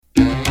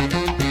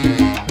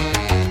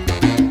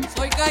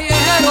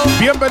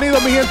Bienvenido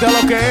mi gente a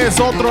lo que es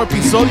otro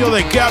episodio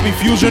de Gabby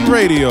Fusion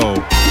Radio.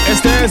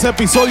 Este es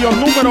episodio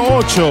número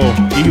 8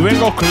 y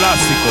vengo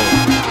clásico.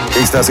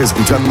 Estás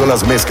escuchando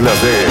las mezclas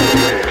de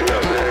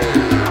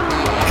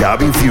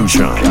Gabby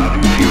Fusion.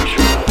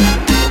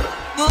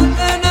 No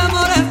te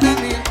enamores de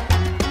mí,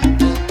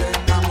 no te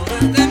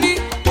enamores de mí,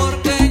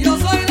 porque yo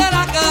soy de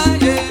la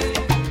calle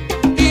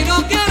y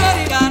no quiero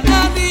herir a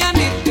nadie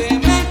ni que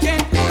me echen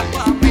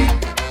culpa a mí.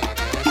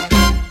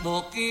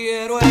 No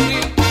quiero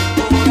herir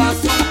tu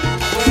corazón,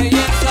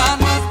 belleza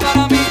no es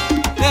para mí,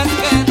 es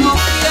que no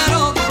quiero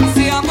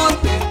dulce amor,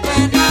 que te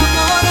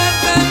enamores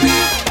de mí.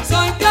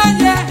 Soy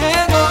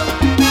callejero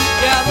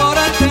y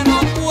adorarte no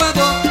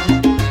puedo,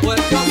 pues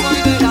yo soy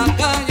de la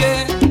calle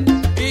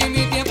y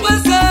mi tiempo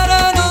es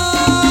sereno.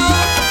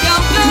 Y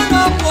aunque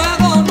no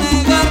puedo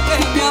negar que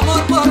mi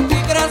amor por ti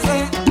crece,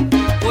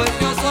 pues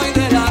yo soy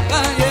de la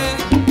calle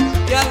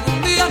y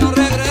algún día no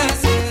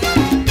regrese.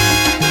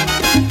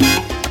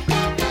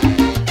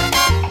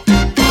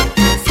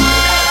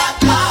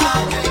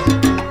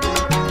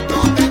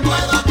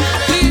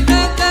 Si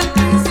desde el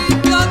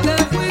principio te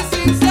fui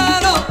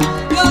sincero,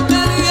 yo te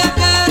dije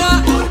que era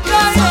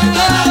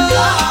callejero.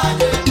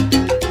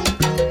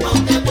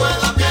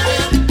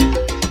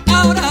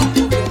 Ahora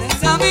tú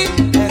vienes a mí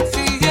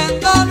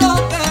exigiendo lo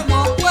que no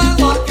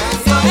puedo, que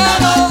soy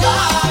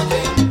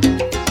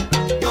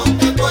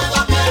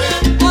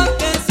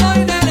porque soy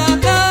de la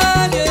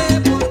calle,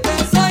 porque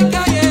soy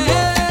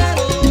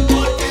callejero.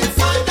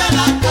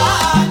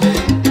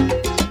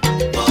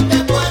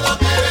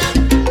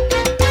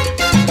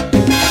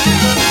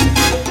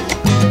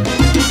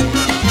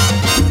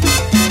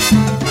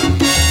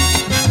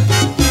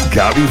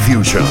 Gabby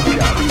Fusion.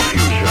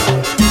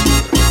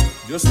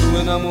 Yo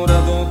estuve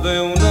enamorado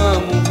de una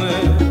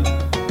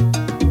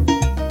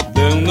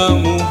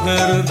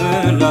mujer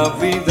de la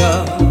vida.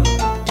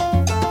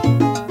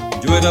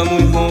 Yo era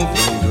muy joven,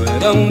 yo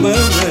era un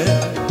bebé,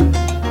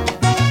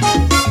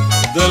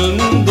 del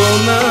mundo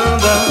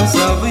nada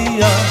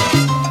sabía.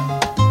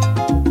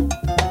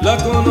 La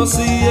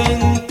conocí en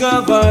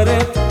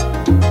cabaret,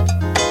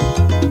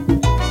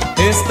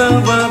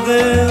 estaba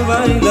de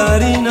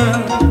bailarina.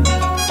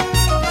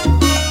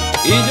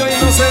 Y yo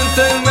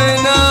inocente me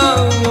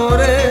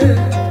enamoré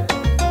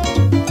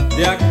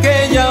de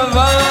aquella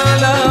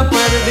bala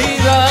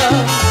perdida.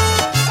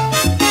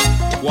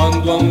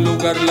 Cuando a un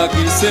lugar la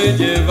quise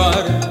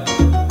llevar,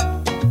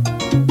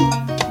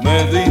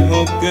 me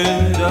dijo que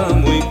era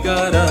muy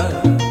cara,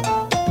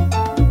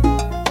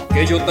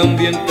 que yo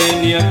también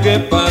tenía que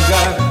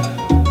pagar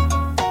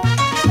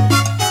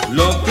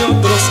lo que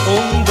otros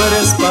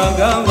hombres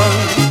pagaban.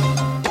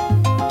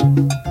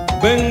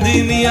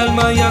 Vendí mi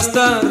alma y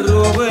hasta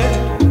robé,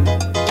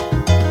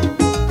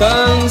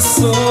 tan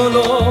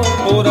solo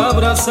por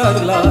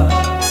abrazarla,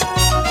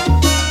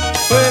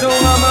 pero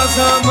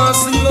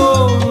jamás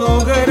lo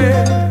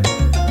logré,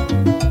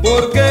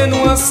 porque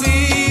no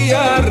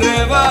hacía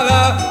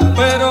rebaja.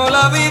 Pero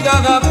la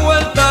vida da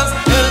vueltas,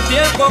 el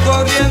tiempo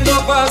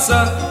corriendo pasa.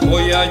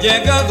 Hoy ha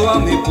llegado a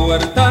mi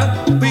puerta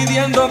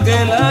pidiendo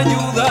que la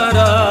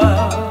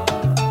ayudara.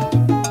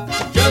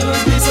 Ya no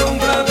es mi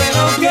sombra de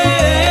lo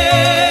que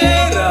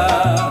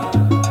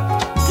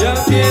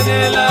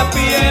tiene la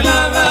piel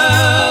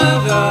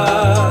agada,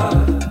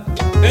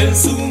 en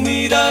su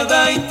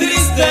mirada y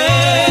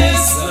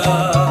tristeza,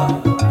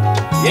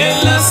 y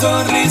en la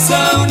sonrisa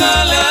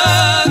una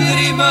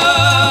lágrima,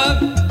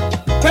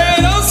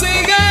 pero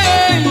sigue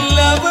en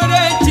la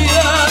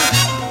brecha,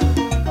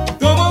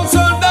 como un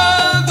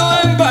soldado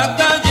en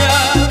batalla,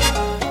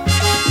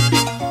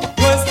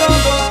 pues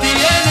todo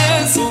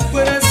tiene su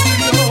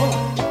precio.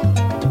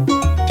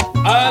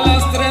 A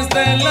las 3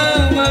 de la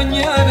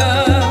mañana,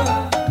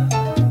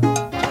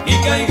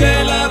 caiga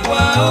el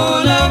agua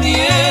o la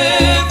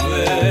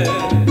nieve,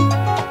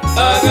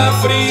 haga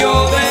frío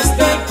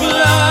desde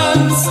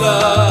Planza,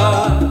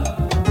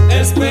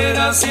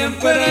 espera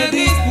siempre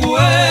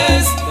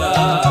dispuesta,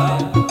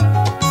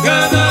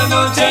 cada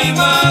noche y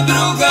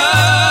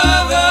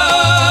madrugada.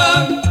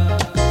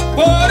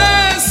 Por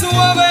eso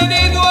ha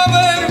venido a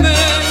verme,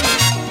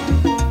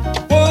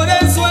 por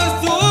eso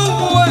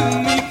estuvo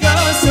en mi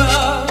casa,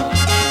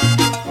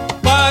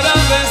 para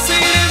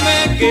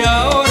decirme que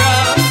ahora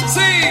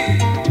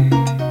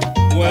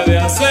puede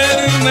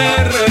hacerme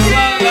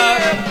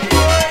regalar,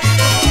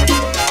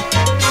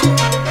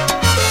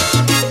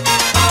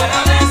 para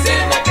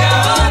decirme que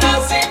ahora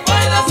sí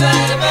puede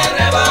hacerme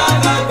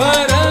rebaja,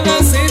 para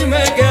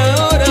decirme que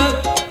ahora,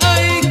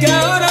 ay, que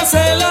ahora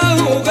se la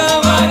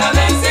jugaba, para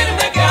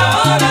decirme que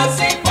ahora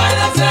sí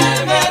puede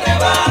hacerme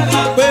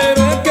rebaja.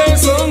 Pero es que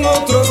son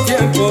otros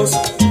tiempos,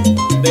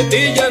 de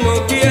ti ya no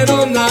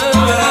quiero nada.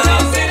 Para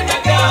decirme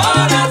que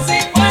ahora sí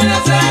puede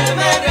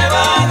hacerme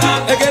rebaja,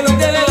 es que no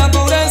tiene la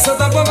pureza,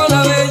 tampoco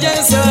la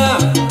belleza,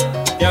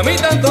 que a mí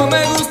tanto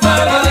me gusta.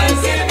 Para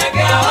decirme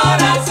que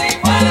ahora sí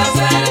puede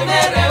hacerme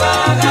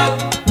rebaja.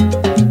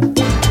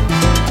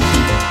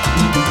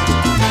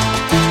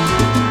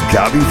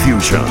 Gabby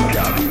Fusion.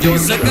 Yo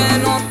sé que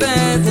no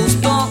te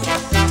gustó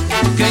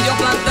que yo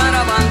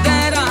plantara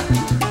bandera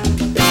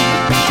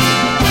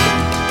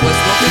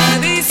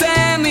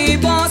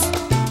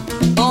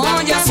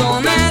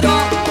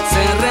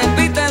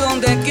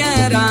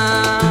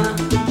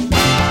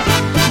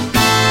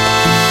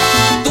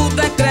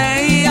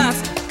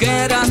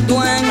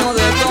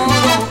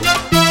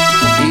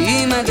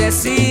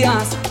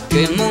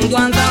que el mundo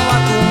andaba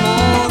a tu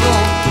modo.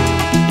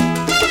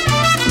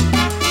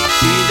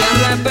 Y de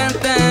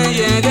repente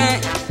llegué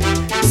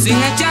sin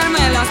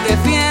echarme las de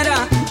fiera.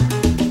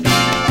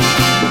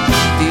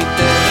 Y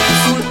te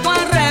resultó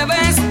al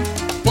revés,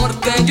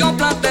 porque yo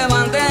planté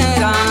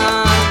bandera.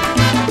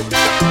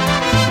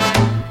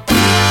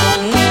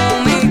 Con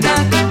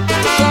humildad,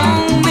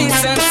 con mi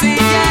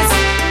sencillez,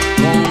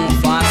 con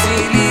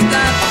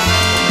facilidad,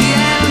 di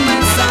el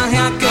mensaje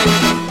aquel.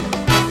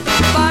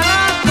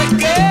 ¿Párate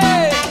qué?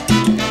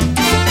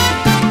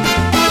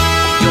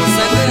 Yo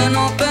sé que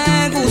no te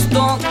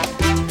gustó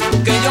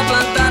que yo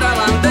plantara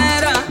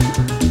bandera,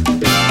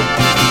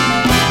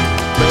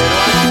 pero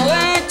a lo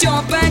hecho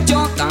pecho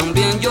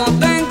también yo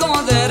tengo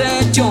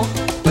derecho.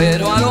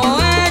 Pero a lo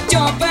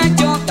hecho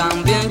pecho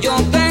también yo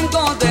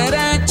tengo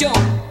derecho.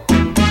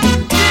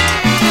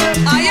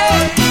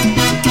 Ayer,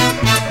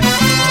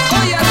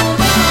 oye,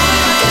 rumbero,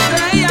 que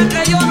creía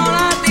que yo no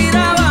la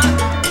tiraba,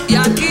 y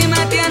aquí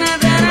me tiene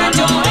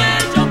derecho. A lo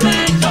hecho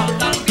pecho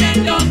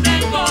también yo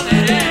tengo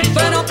derecho.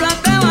 Pero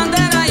planté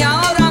bandera y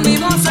ahora mi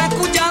voz se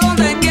escucha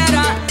donde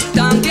quiera.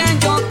 También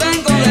yo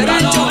tengo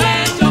derecho. A lo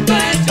hecho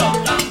pecho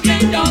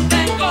también yo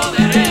tengo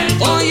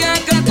derecho. Oye,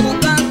 que tú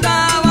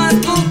cantabas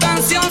tu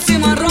canción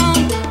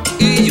cimarrón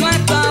y yo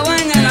estaba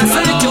en el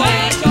acecho. A lo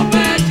hecho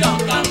pecho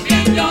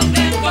también yo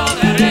tengo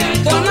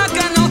derecho. Por más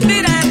que nos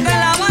tiren de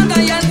la banda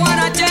y el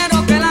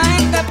guarachero que la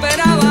gente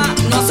esperaba,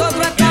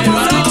 nosotros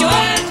estamos hechos. A lo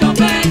hecho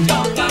pecho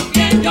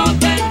también yo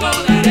tengo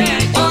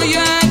derecho.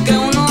 Oye, que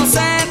unos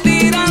se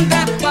tiran de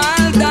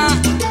espalda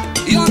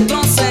y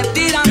otros se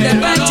tiran de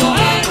pecho. A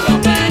lo hecho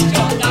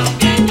pecho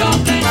también yo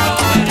tengo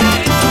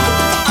derecho.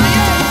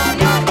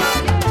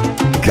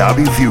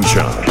 Gaby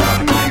Fusion.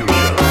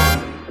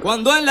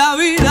 Cuando en la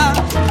vida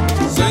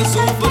se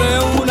sufre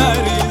una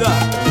herida,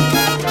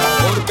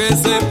 porque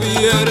se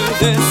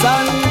pierde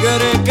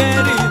sangre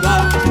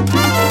querida,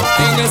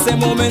 en ese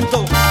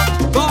momento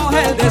coge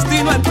el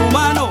destino en tu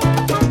mano,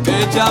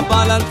 echa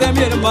pa'lante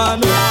mi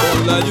hermano,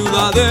 con la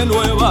ayuda de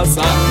nueva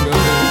sangre.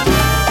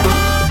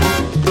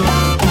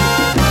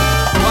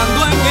 Cuando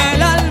en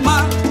el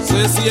alma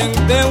se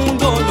siente un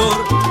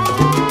dolor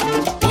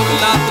por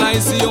la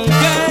traición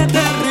que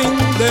te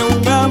rinde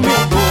un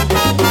amigo,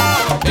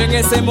 en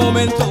ese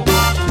momento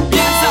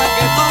piensa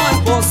que todo es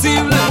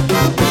posible,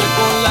 que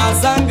con la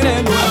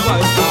sangre nueva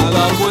está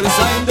la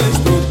fuerza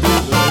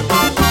indestructible.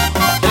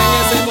 En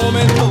ese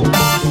momento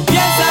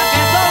piensa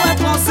que todo es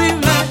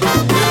posible,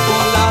 que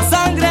con la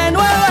sangre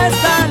nueva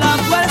está la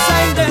fuerza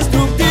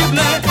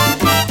indestructible.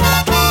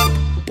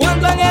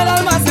 Cuando en el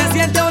alma se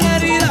siente una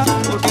herida,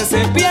 porque se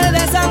pierde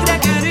sangre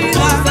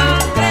querida,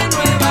 sangre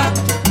nueva,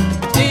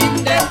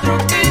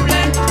 indestructible.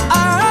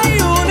 Ay,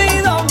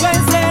 unidos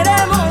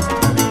venceremos,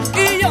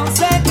 y yo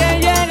sé que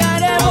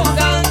llegaremos.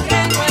 Sangre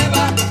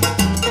nueva,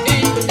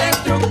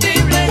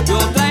 indestructible. Yo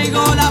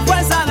traigo la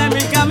fuerza de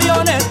mis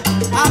camiones,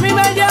 a mí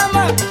me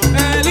llaman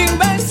el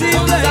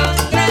invencible.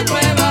 Sangre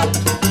nueva,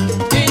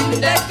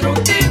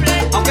 indestructible.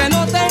 Aunque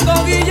no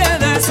tengo guille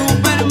de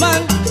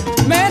Superman,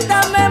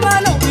 métame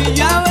mano y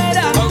ya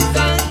verás. Con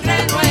sangre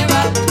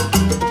nueva,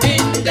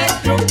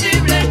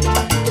 indestructible.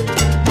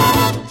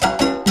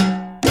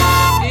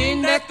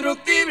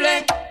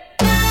 Indestructible.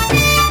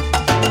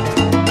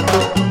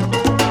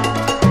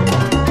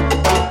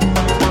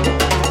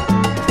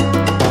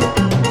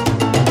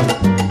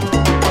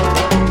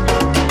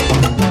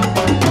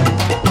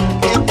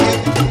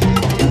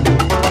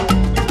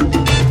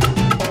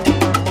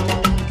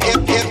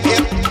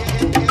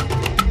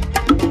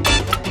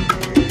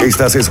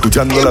 Estás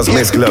escuchando las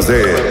mezclas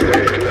de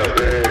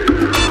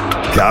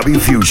Gaby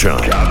Fusion.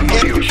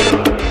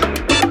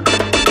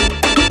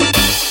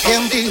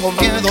 ¿Quién dijo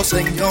miedo,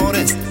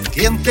 señores?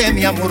 ¿Quién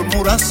temía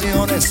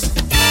murmuraciones?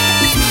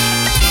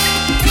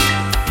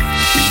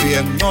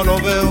 Bien no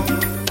lo veo,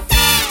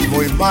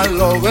 muy mal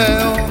lo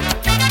veo.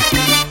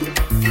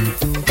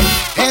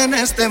 En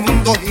este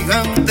mundo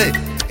gigante,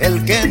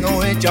 el que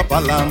no echa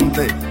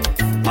pa'lante,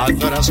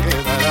 atrás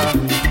quedará,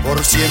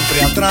 por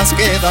siempre atrás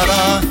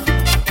quedará.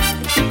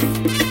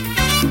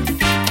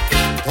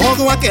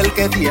 Todo aquel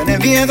que tiene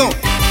miedo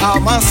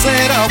jamás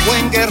será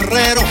buen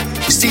guerrero.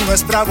 Si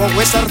nuestra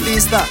guagua es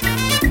artista,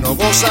 no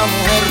goza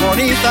mujer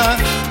bonita.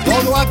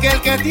 Todo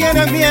aquel que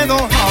tiene miedo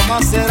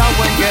jamás será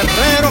buen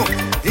guerrero.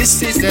 Y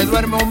si se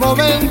duerme un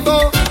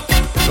momento,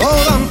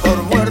 lo dan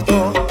por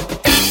muerto.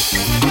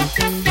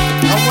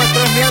 No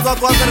muestres miedo a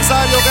tu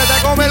adversario que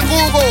te come el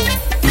jugo.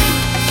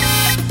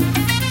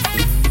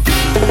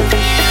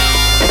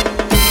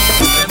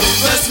 Este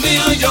mundo es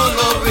mío y yo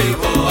lo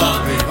vivo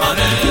a mi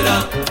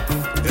manera.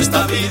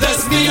 Esta vida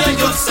es mía y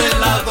yo se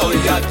la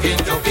doy a quien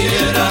yo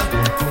quiera.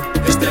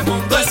 Este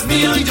mundo es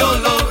mío y yo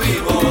lo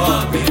vivo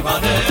a mi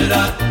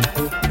manera.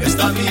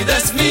 Esta vida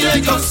es mía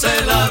y yo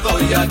se la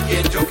doy a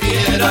quien yo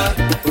quiera.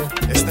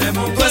 Este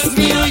mundo es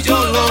mío y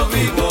yo lo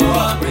vivo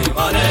a mi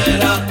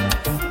manera.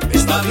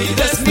 Esta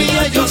vida es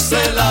mía y yo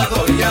se la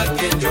doy a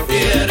quien yo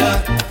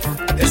quiera.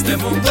 Este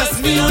mundo es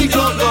mío y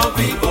yo lo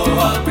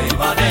vivo a mi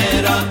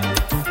manera.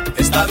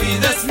 Esta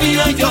vida es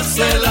mía y yo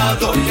se la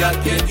doy a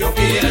quien yo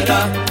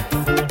quiera.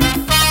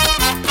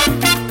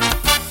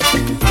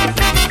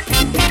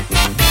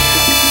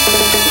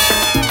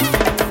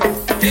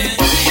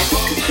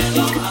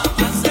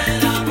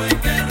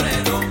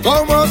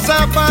 Como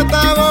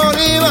Zapata,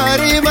 Bolívar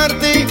y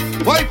Martí,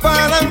 voy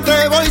para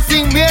adelante, voy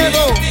sin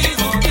miedo.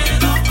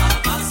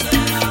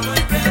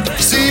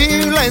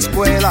 Si la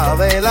escuela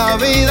de la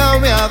vida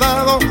me ha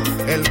dado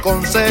el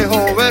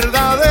consejo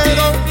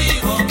verdadero,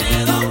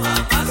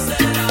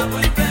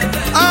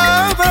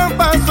 abran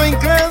paso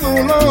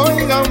incrédulo,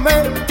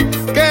 óiganme,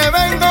 que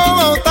vengo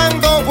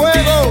botando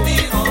fuego.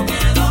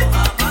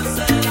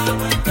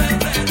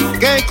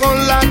 Que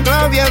con la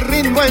clave y el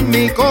ritmo en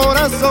mi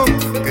corazón,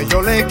 que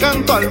yo le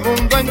canto al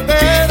mundo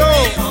entero.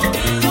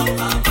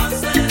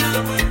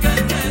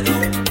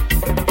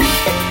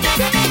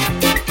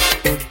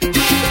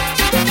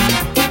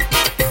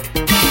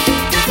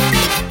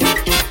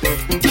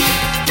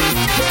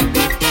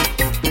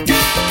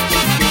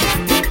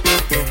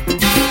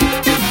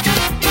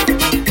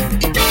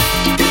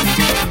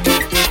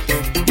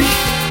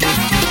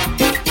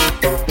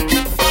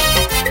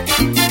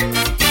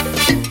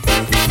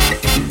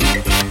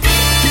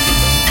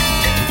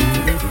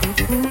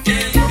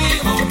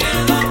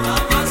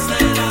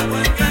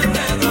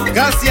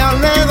 Gracias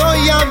le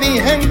doy a mi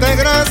gente,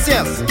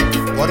 gracias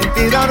por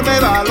inspirarme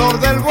valor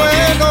del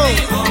bueno.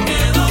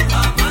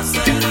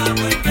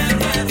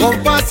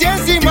 Con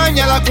paciencia y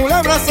maña la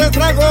culebra se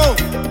tragó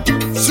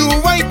su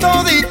buey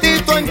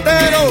toditito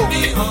entero.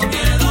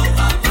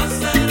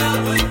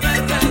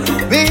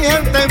 Mi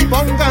gente,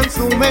 pongan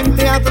su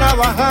mente a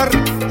trabajar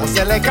o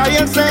se le cae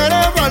el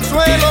cerebro al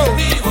suelo.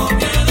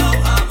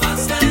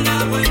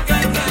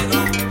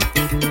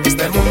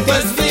 Este mundo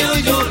es mío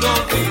y yo lo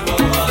vivo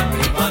a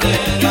mi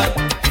manera.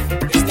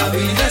 Esta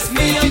vida es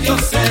mía y yo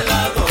se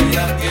la doy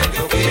a quien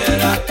yo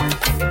quiera.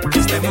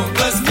 Este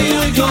mundo es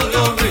mío y yo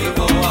lo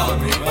vivo a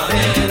mi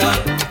manera.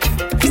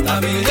 Esta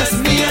vida es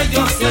mía y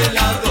yo se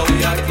la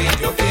doy a quien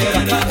yo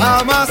quiera.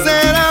 Jamás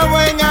será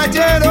buen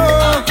hachero,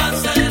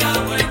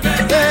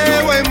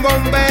 de buen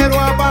bombero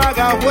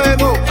apaga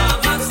fuego.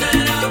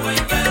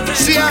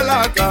 Si a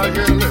la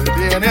calle le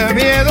tiene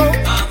miedo,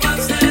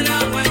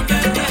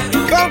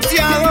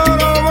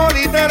 boxeador o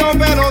bolitero,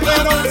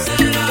 pelotero,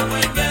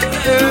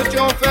 el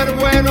chofer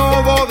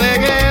bueno,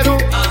 bodeguero,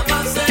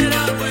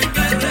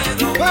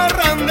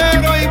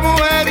 parrandero y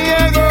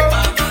mujeriego,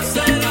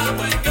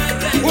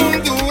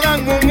 un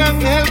Durán, un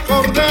Ángel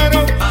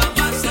Cordero,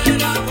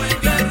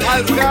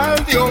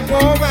 alcalde o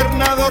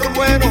gobernador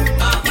bueno.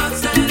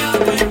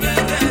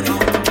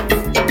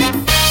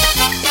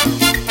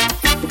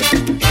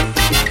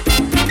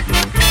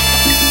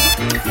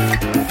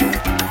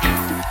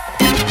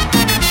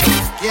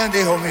 ¿Quién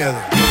dijo miedo?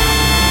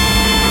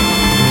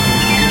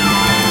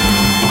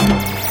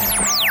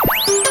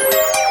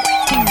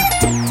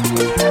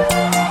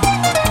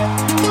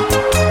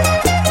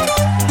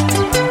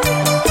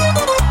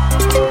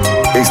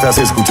 Estás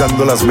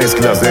escuchando las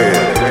mezclas de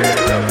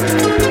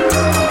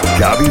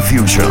Gaby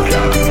Fusion.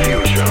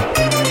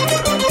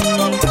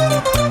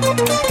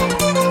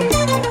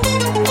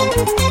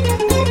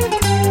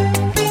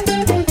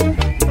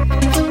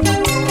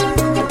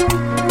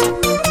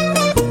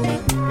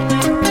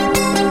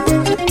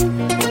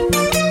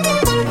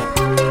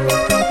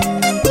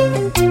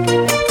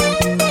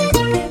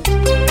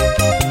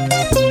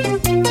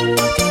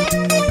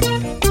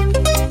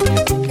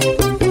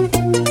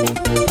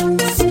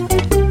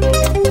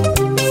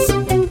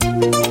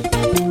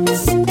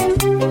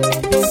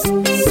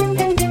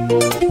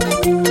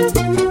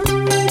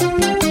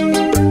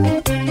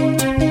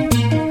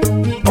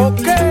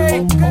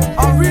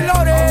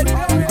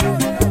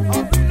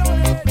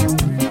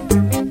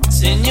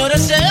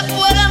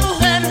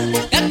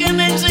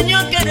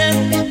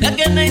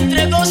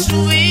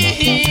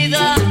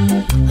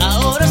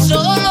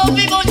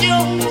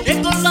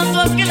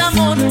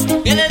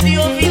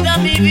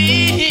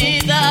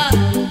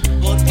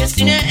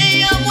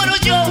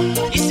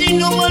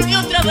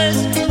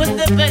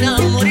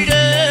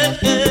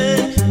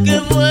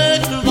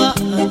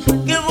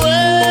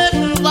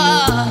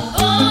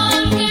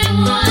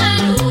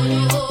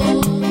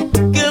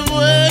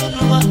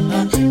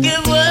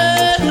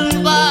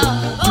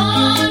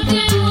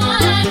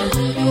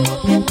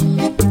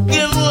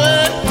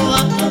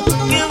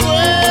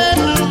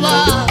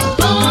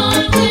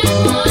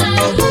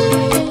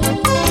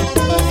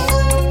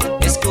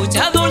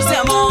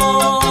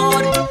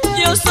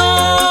 Yo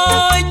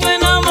soy tu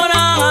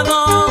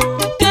enamorado,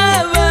 que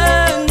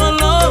vengo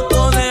loco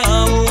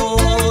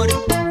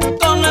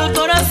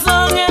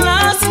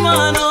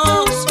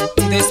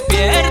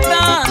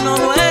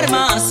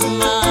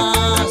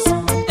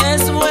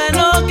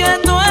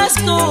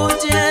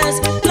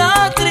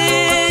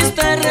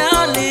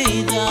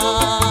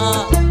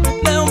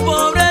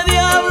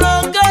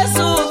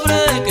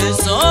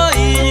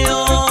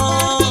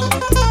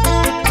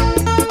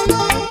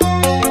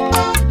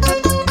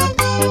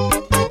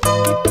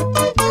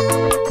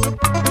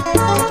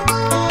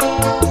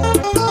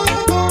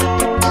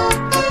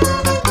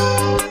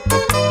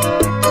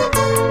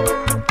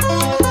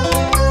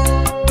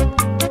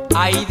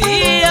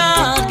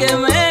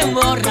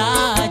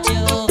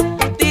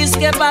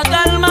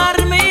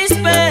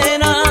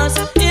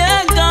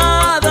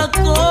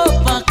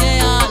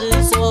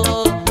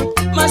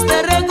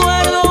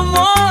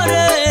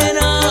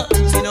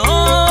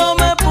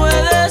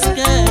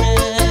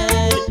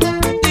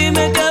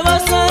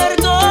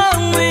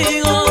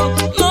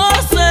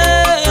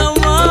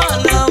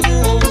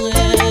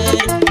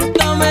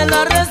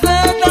la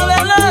receta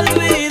del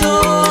olvido.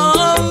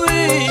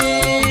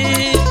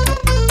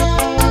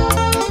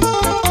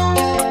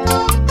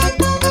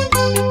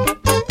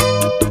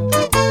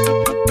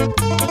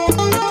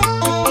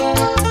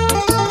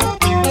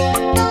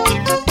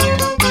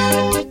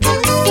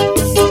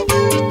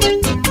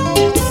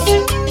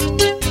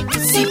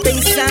 Si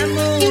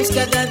pensamos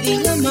cada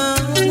día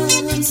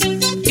más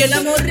que el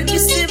amor que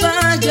se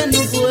vaya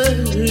no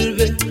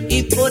vuelve,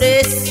 y por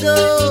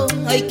eso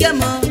hay que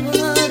amar.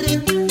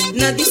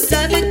 Nadie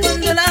sabe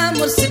cuando el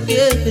amor se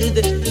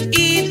pierde,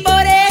 y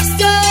por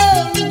eso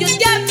yo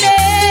te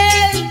amé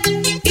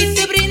y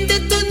te brindé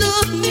todo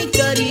mi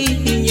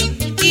cariño,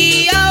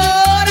 y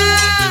ahora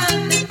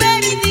te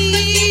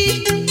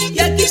perdí y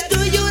aquí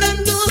estoy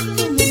llorando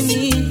como un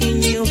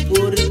niño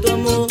por tu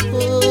amor,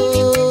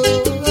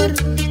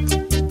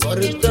 por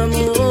tu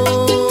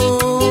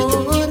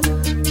amor,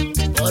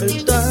 por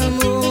tu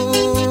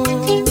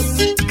amor.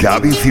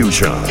 Gaby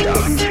Fusion.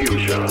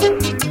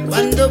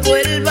 Cuando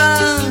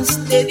vuelvas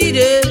te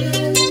diré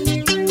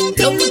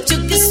lo mucho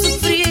que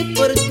sufrí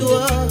por tu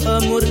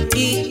amor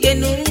y que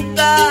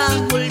nunca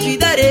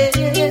olvidaré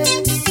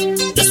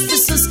los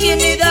besos que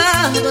me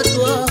daba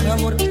tu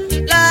amor,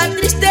 la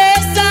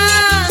tristeza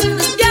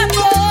de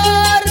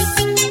amor,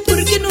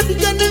 porque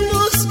nunca nos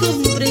hemos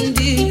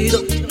comprendido,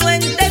 no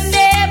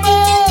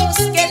entendemos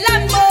que el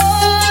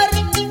amor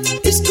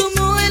es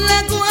como el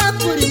agua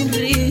por un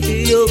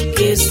río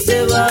que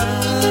se va.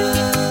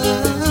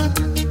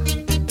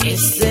 Que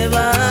se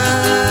va,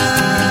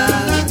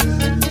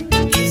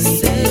 que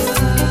se va.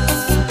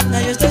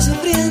 Ay, yo estoy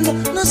sufriendo,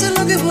 no sé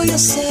lo que voy a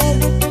hacer.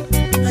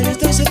 Ay, yo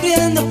estoy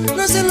sufriendo,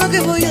 no sé lo que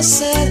voy a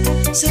hacer.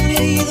 Se me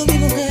ha ido mi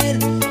mujer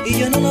y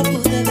yo no la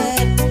pude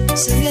ver.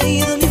 Se me ha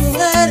ido mi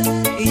mujer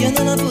y yo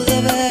no la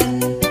pude ver.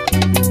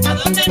 ¿A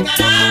dónde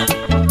estará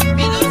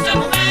mi dulce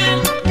mujer?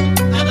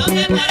 ¿A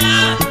dónde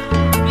estará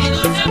mi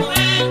dulce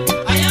mujer?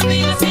 Ay,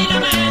 amiga, si la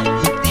ven,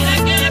 dile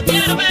que la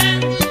quiero ver.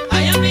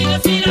 Ay, amiga,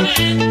 si la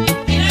ven,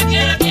 dile que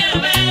la quiero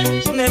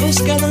ver. Me he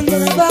buscado en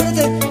toda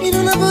parte y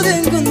no la pude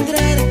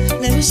encontrar.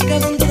 Me he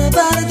buscado en toda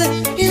parte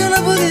y no la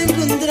pude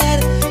encontrar.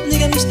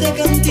 Dígame usted,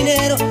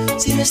 cantinero,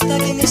 si no está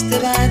aquí en este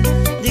bar.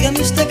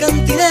 Dígame usted,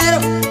 cantinero,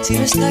 si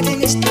no está aquí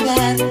en este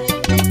bar.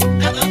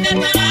 ¿A dónde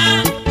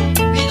estará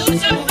mi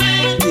dulce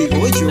mujer?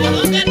 Digo yo. ¿A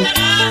dónde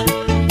estará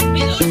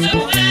mi dulce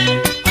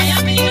mujer? Ay,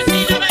 amiga,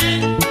 si la ven,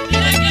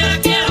 dile que la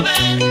quiero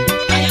ver.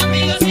 Ay,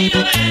 amiga, si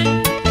la ven,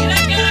 dile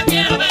que la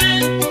quiero ver.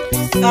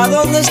 ¿A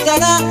dónde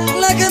estará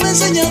la que me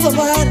enseñó a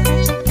amar?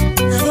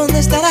 ¿A dónde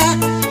estará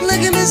la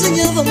que me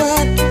enseñó a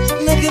amar?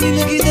 La que a mí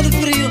me quita el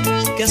frío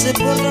que hace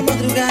por la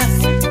madrugada.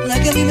 La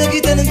que a mí me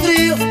quita el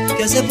frío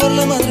que hace por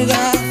la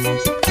madrugada.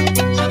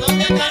 ¿A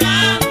dónde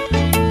estará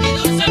mi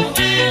dulce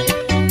mujer?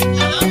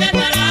 ¿A dónde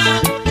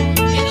estará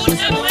mi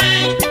dulce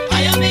mujer?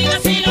 Ay, amiga,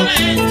 si la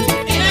ven,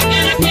 dile que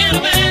la quiero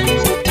ver.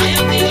 Ay,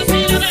 amiga, si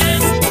la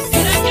ven,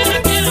 dile que la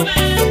quiero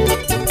ver.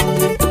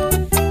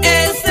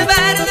 Ese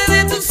verde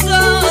de tus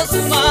ojos,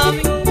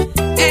 mami,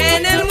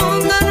 en el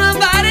mundo no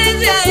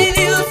aparece, ay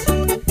Dios.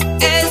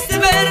 Ese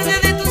verde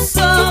de tus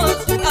ojos,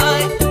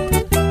 ay,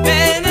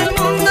 en el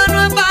mundo no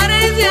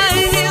aparece,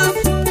 ay Dios.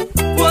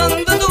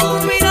 Cuando tú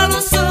miras a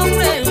los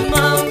hombres,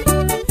 mami,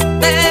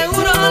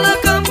 seguro lo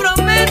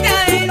compromete,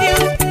 ay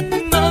Dios.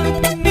 Mami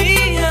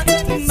mía,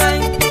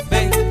 ven,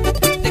 ven,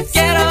 te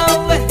quiero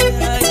ver,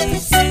 ay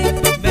sí,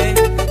 ven,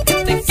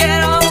 te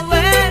quiero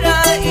ver,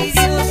 ay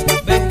Dios,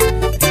 ven,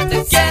 te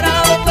quiero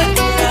ver,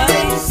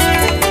 ay sí.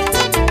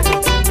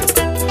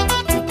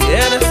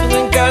 Tienes un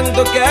encanto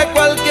que a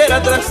cualquiera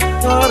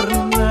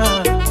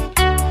trastorna.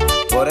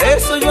 Por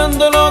eso yo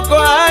ando loco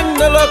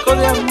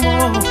de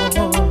amor.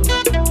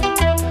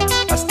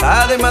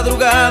 Hasta de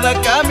madrugada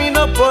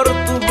camino por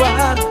tu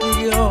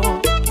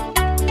barrio.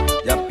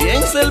 Ya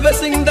piensa el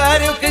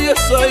vecindario que yo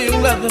soy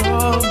un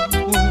ladrón.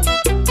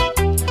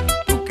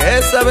 Tú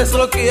que sabes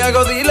lo que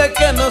hago, dile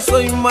que no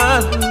soy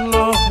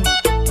malo.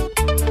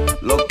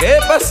 Lo que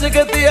pasa es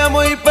que te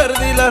amo y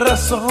perdí la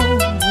razón.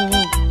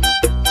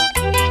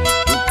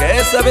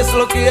 Que sabes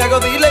lo que hago,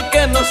 dile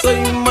que no soy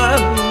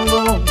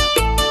malo.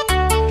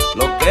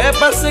 Lo que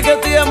pasa es que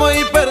te amo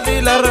y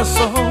perdí la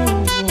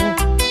razón.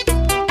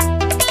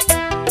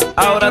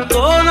 Ahora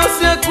todos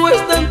se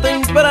acuestan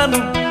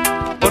temprano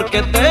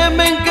porque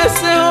temen que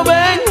se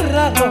joven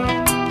raro.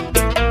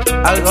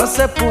 Algo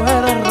se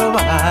puede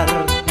robar,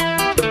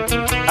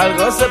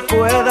 algo se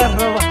puede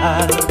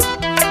robar.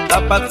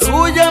 La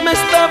patrulla me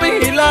está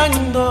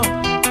vigilando,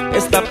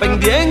 está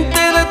pendiente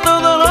de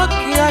todo lo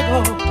que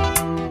hago,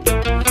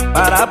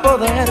 para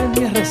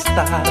poderme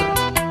arrestar,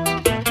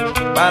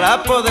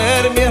 para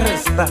poderme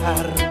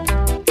arrestar.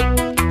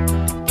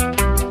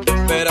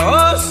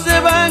 Pero se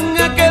van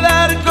a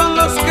quedar con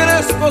los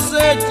crespos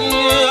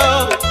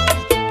hechos,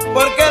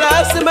 porque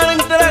la semana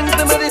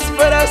entrante me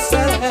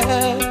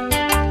disfrazaré.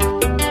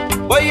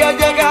 Voy a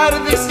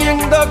llegar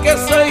diciendo que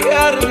soy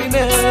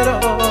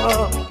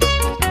jardinero,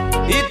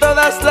 y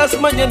todas las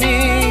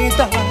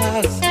mañanitas,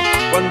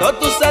 cuando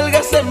tú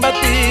salgas en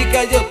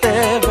batica, yo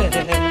te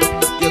veré,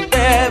 yo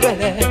te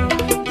veré,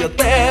 yo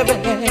te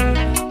veré.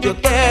 yo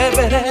te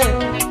veré,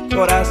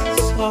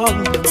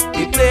 corazón,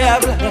 y te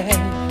hablaré,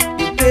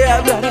 y te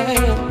hablaré,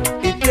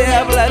 y te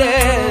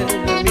hablaré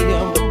de mi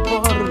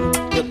amor.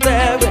 Yo te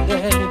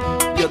veré,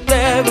 yo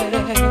te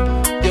veré,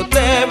 yo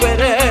te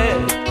veré,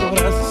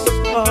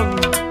 corazón,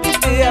 y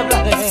te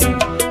hablaré,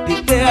 y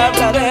te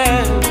hablaré,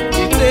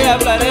 y te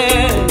hablaré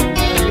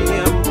de mi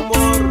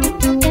amor.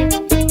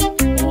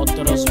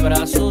 Otros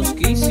brazos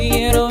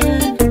quisieron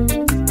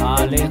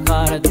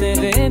alejarte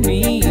de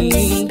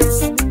mí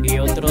y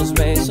otros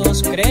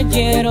besos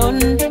creyeron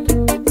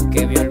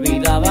que me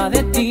olvidaba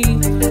de ti.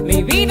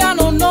 Mi vida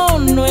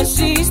no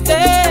existe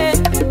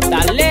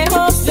tan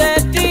lejos de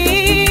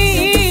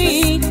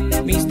ti.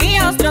 Mis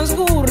días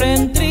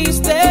transcurren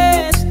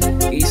tristes,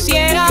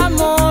 quisiera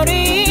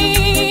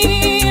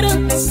morir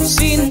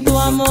sin tu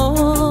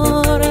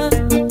amor,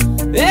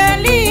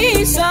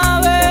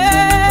 Elizabeth.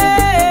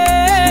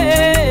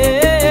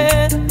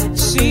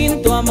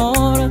 Sin tu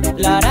amor,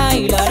 lara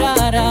y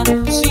larara.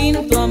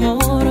 Sin tu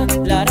amor,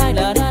 lara y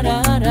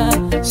larara.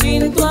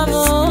 Sin tu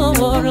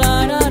amor,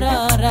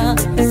 larara.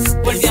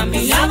 Vuelve a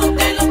mi lado,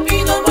 te lo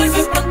pido,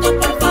 vuelve pronto,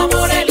 por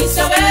favor,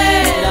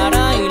 Elizabeth.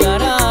 Lara y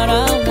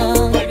larara.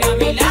 Vuelve a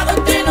mi lado,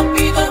 te lo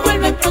pido,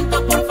 vuelve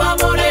pronto, por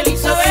favor,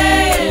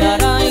 Elizabeth.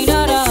 Lara y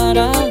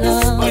larara.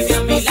 Vuelve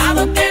a mi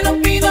lado, te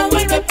lo pido,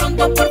 vuelve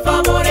pronto, por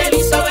favor,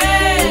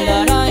 Elizabeth.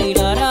 Lara y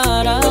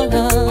larara.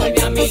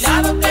 Vuelve a mi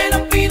lado, te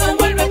lo pido,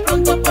 vuelve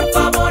pronto, por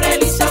favor,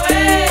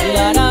 Elizabeth.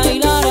 Lara y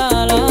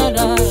larara,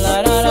 larara,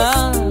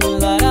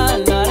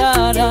 larara,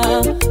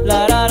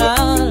 larara,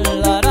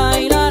 larara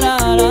y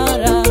larara,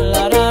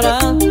 larara.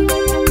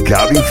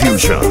 Gaby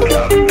Fusion.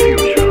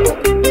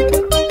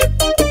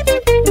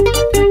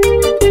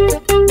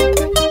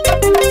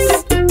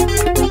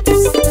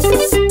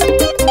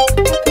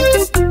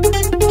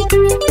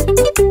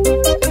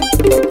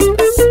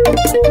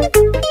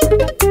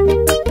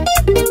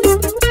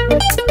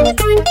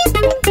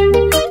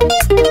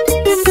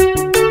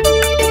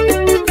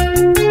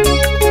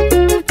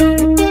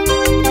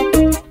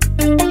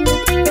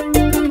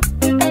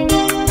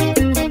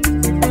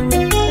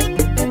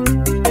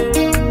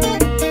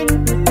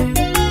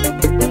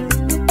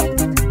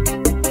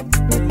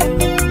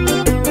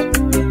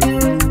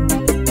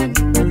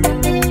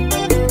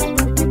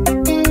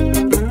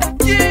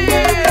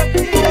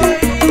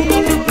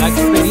 La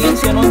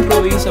experiencia no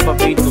improvisa,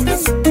 papito.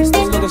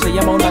 Esto es lo que se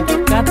llama una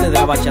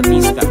cátedra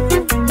bachatista.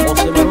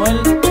 José Manuel,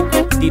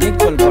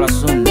 directo al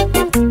corazón.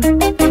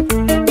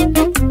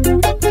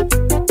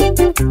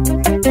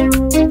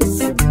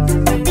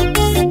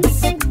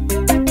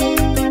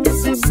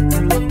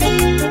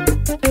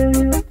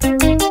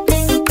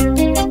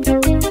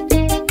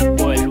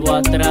 Vuelvo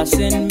atrás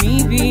en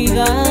mi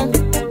vida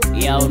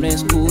y aún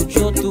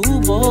escucho tu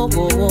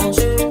voz.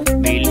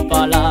 Mil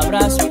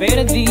palabras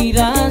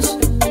perdidas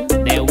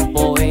de un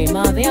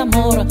poema de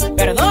amor.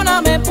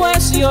 Perdóname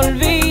pues si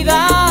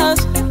olvidas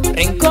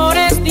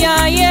rencores de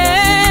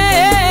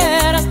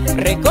ayer.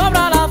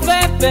 Recobra la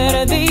fe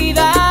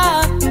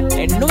perdida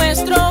en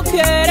nuestro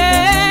querer.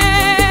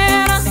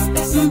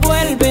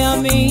 Vuelve a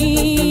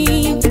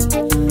mí,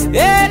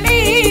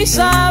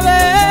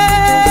 Elizabeth.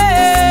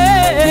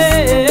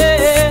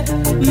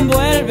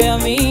 Vuelve a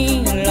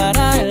mí,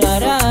 lara,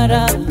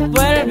 lara.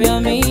 Vuelve a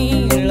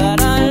mí,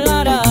 lara,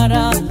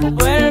 lara.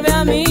 Vuelve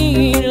a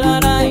mí,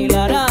 lara y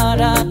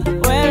lara.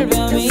 Vuelve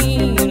a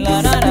mí,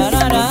 lara,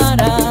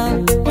 lara.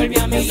 Vuelve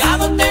a mi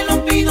lado, te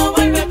lo pido,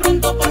 vuelve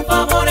pronto, por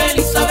favor,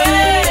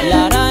 Elizabeth.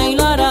 Lara y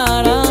lara.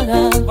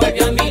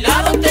 Vuelve a mi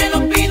lado, te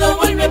lo pido,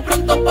 vuelve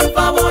pronto, por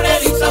favor,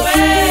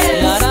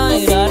 Elizabeth. Lara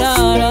y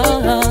lara.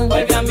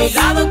 Vuelve a mi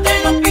lado,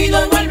 te lo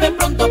pido, vuelve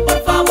pronto,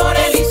 por favor,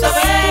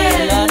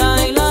 Elizabeth.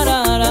 Lara y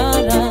lara.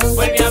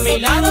 Vuelve a mi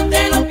lado,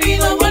 te lo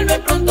pido, vuelve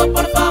pronto,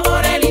 por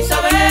favor,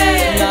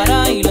 Elizabeth.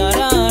 Lara y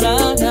lara.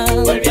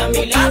 Vuelve a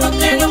mi lado,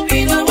 te lo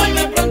pido,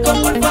 vuelve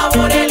pronto, por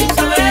favor,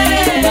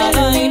 Elizabeth.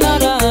 Lara y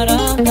lara.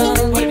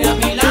 Vuelve a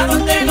mi lado,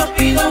 te lo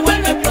pido,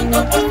 vuelve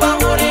pronto, por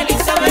favor,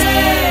 Elizabeth.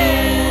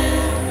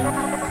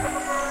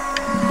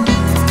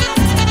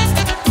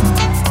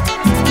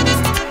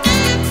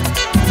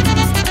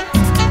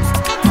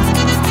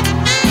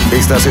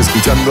 Estás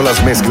escuchando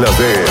las mezclas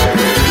de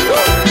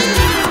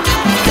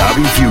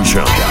Gaby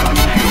Fusion.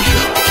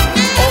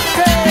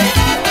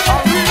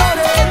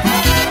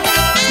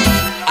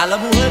 A la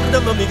mujer de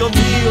un amigo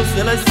mío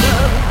se la está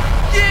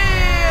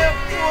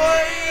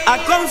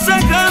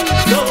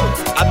aconsejando.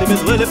 A mí me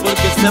duele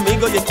porque este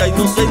amigo ya está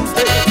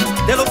inocente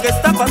de lo que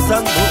está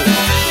pasando.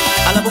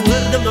 A la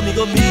mujer de un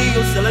amigo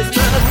mío se la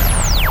está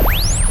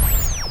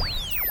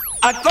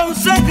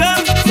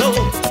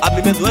aconsejando. A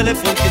mí me duele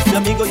porque este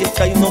amigo ya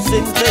está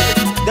inocente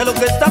de lo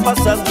que está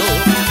pasando.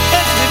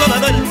 Es mi bola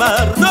del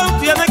mar, no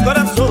tiene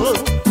corazón,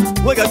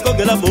 juega con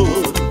el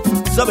amor,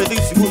 sabe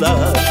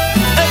disimular.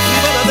 Es mi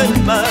bola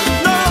del mar,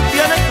 no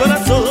tiene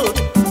corazón,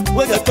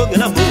 juega con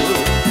el amor,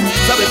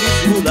 sabe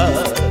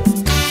disimular.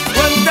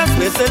 ¿Cuántas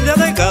veces le ha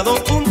dejado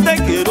un te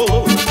quiero?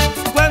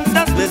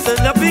 ¿Cuántas veces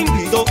le ha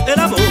fingido el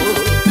amor?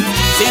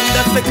 Sin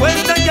darse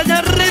cuenta que allá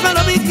arriba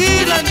la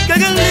vigilan, que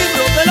en el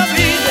libro de la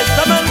vida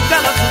está mal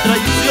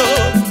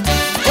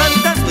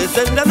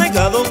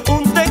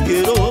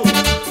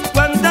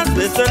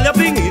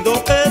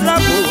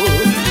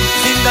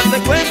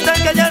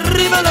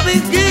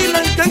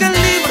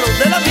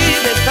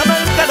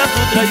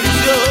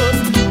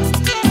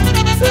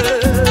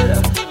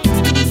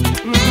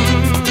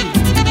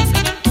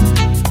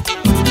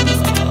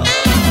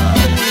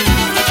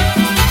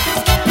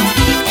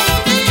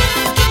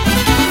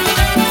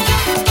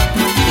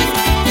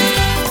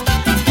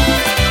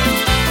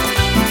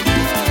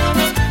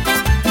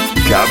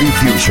Gaby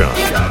Fusion.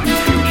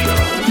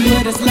 Tú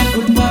eres la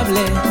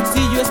culpable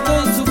si yo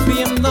estoy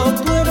sufriendo.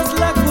 Tú eres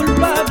la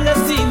culpable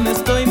si me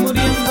estoy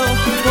muriendo.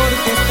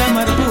 Porque esta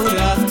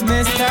amargura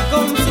me está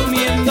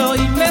consumiendo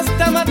y me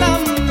está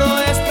matando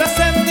este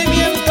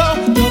sentimiento.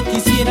 Yo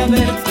quisiera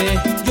verte,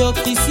 yo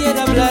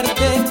quisiera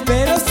hablarte,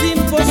 pero es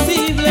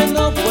imposible,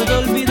 no puedo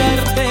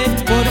olvidarte.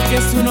 Porque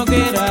es una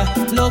hoguera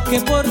lo que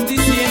por ti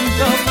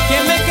siento, que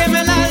me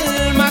quema el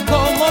alma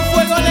como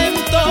fuego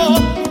lento.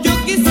 Yo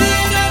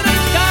quisiera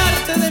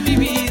arrancarte de mi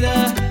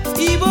vida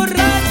y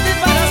borrarte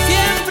para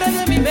siempre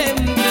de mi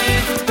mente,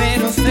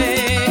 pero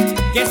sé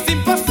que es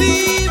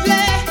imposible.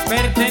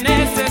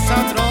 Perteneces a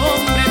otro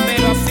hombre,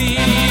 pero así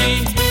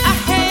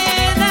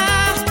ajena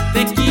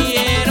te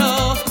quiero,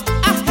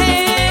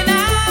 ajena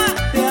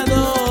te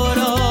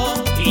adoro,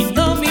 y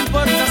no me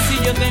importa si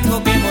yo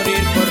tengo que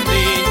morir por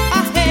ti.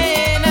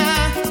 Ajena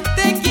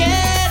te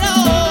quiero.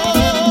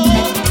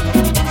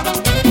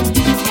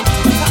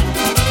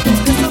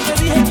 Eso te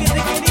dije que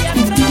te quería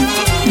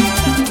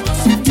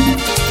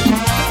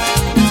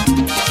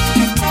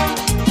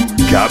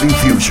Gaby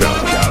Fusion.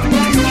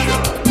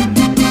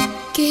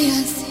 ¿Qué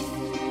hace?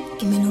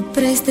 Que me lo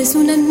prestes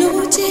una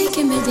noche y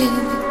que me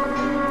lleve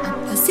a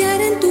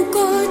pasear en tu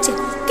coche,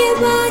 que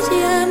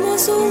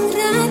vayamos un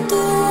rato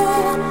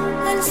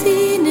al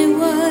cine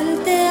o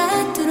al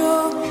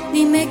teatro.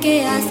 Dime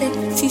qué hace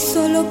si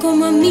solo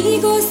como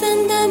amigos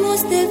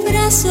andamos de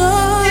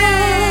brazos.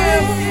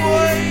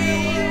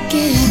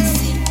 ¿Qué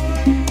hace?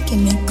 Que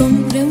me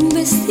compre un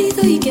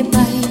vestido y que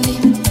baile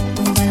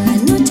toda la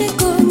noche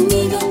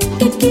conmigo,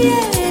 que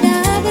quiera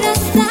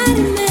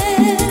abrazarme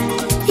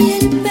y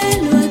el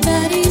pelo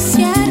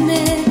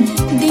acariciarme.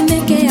 Dime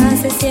qué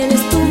hace si él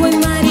es tu buen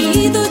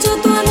marido, yo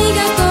tu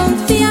amiga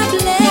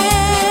confiable.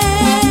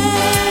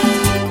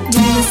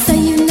 Yo no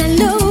soy una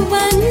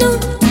loba, no,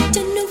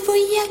 yo no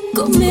voy a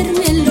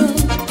comérmelo.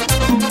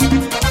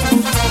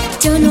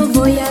 Yo no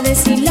voy a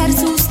deshilar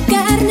sus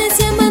carnes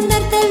y a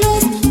mandarte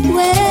los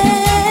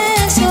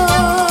huesos.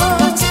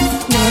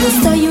 Yo no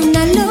soy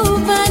una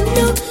loba,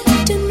 no,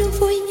 yo no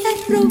voy a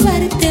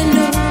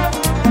robártelo.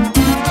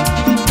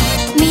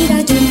 Mira,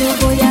 yo no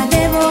voy a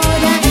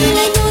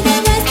devorarla y no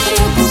debes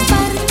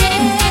preocuparte.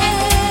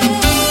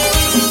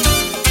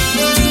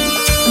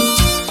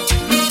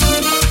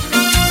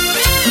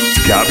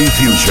 Gaby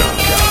Fusion.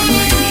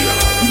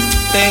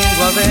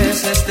 Tengo a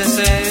veces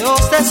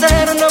deseos de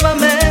ser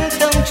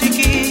nuevamente un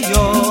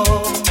chiquillo,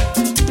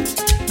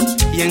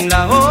 y en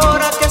la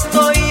hora que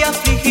estoy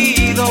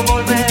afligido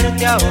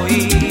volverte a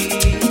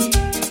oír,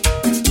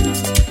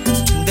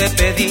 de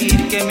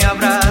pedir que me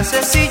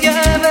abraces y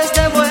lleves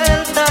de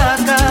vuelta a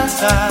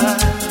casa,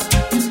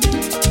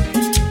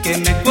 que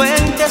me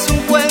cuentes un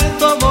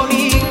cuento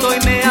bonito y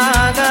me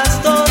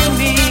hagas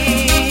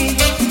dormir.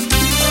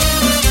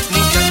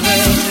 Muchas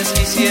veces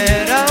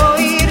quisiera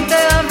oírte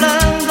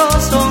hablando,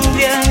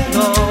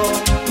 sonriendo.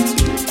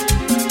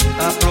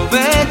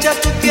 Aprovecha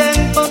tu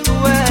tiempo, tú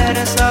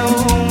eres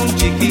aún un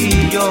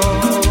chiquillo.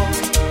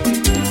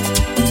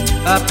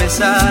 A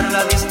pesar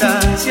la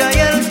distancia y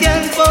el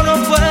tiempo no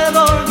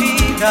puedo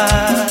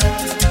olvidar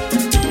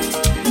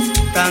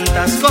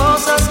tantas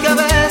cosas que a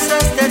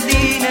veces de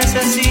ti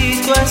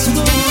necesito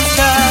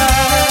escuchar.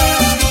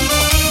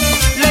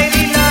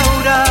 Lady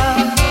Laura,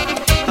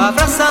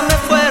 abrázame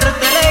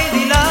fuerte,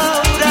 Lady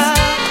Laura,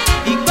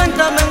 y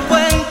cuéntame un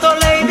cuento,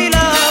 Lady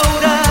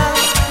Laura.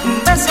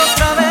 Un beso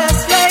otra vez,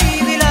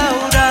 Lady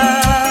Laura.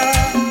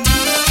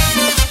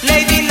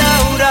 Lady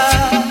Laura,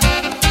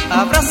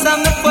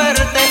 abrázame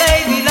fuerte,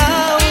 Lady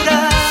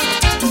Laura.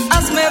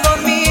 Hazme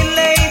dormir,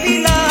 Lady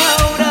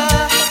Laura.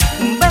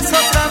 Un beso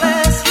otra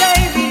vez,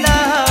 Lady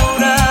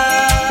Laura.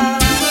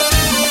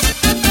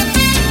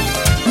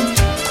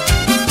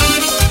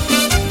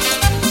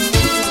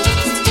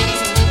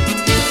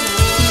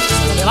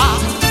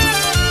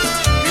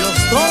 Los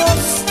dos.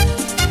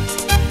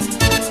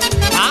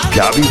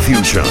 Gaby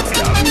Fusion.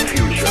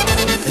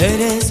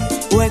 Eres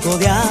fuego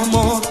de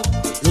amor,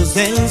 luz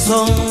del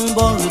sol,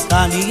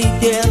 volcán y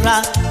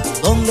tierra,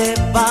 donde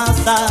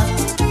pasas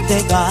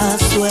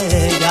dejas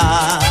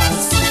huellas.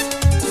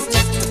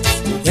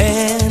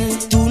 Mujer,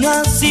 tú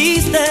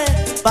naciste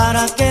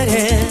para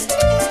querer,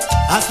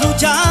 has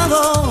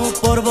luchado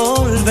por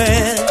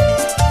volver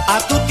a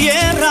tu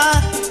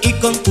tierra y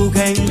con tu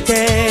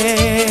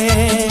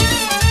gente.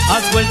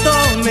 Has vuelto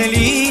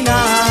Melina,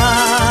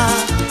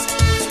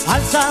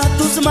 alza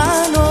tus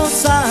manos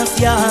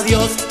hacia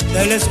Dios,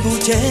 que le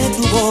escuche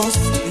tu voz,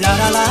 la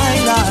la la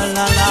la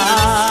la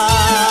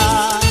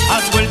la.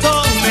 Has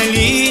vuelto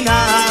Melina,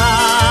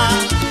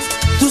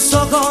 tus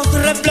ojos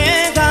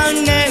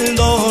reflejan el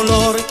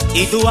dolor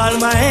y tu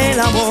alma el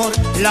amor,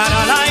 la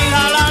la la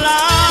la la la.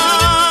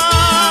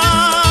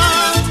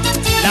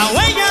 La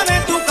huella de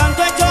tu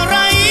canto hecho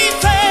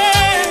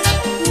raíces,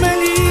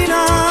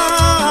 Melina,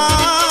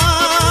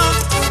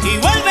 y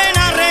vuelven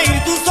a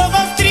reír tus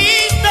ojos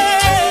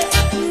tristes,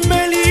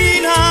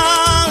 Melina.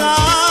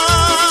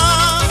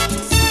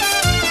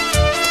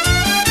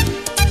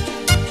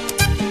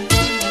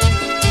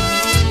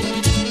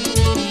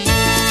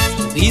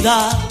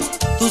 Vida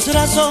tus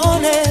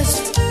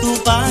razones, tu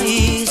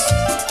país,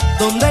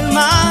 donde el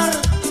mar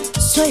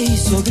se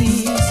hizo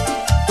gris,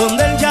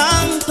 donde el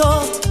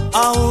llanto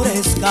ahora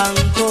es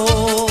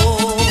canto.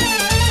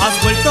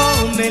 Has vuelto,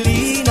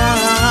 Melina,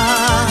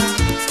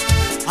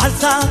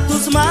 alza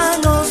tus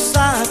manos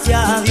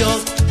hacia Dios,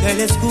 que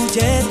le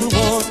escuche tu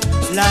voz,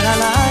 la la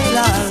la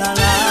la la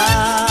la.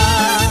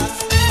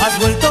 Has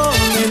vuelto,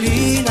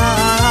 Melina,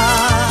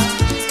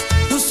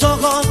 tus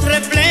ojos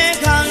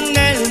reflejan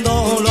el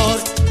dolor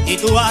y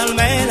tu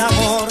alma el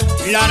amor,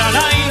 la la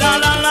la la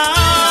la la.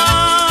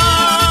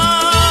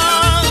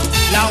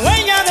 La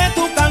huella de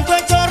tu canto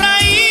hecho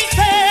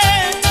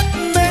raíces,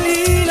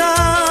 Melina,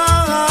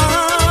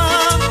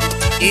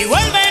 y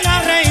vuelven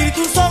a reír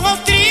tus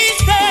ojos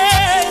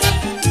tristes,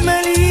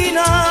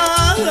 Melina.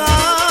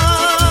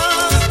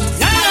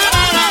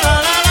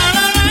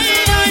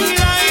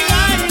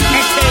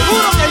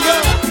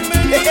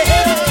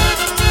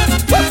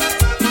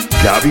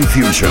 Gaby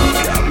Fusion.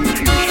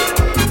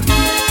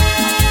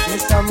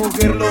 Esta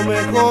mujer lo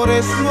mejor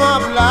es no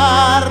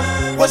hablar,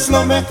 pues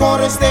lo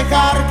mejor es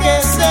dejar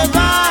que se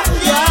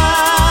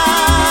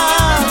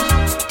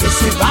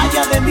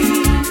vaya de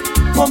mí,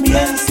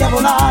 comience a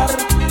volar,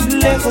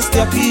 lejos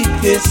de aquí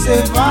que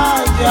se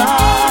vaya.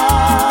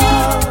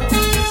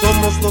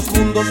 Somos dos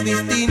mundos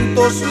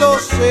distintos, lo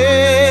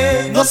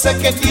sé, no sé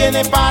qué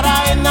tiene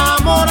para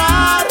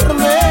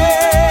enamorarme.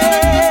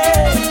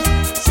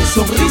 Su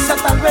sonrisa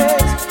tal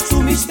vez,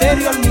 su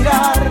misterio al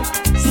mirar,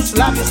 sus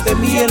labios de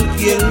miel,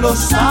 ¿quién lo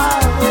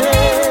sabe?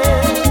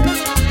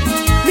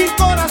 Mil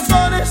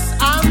corazones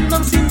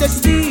andan sin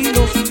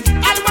destinos,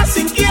 almas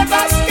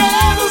inquietas que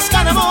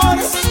buscan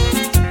amores.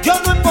 Yo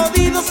no he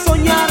podido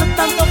soñar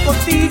tanto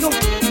contigo,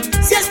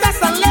 si estás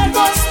tan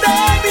lejos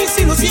de mis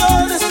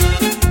ilusiones.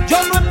 Yo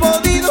no he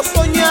podido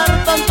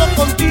soñar tanto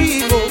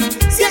contigo,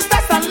 si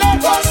estás tan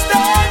lejos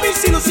de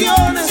mis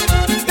ilusiones.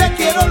 Te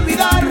quiero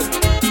olvidar,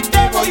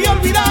 te voy a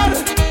olvidar,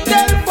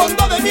 del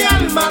fondo de mi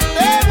alma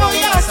te voy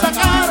a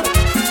sacar.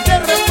 Te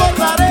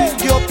recordaré,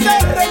 yo te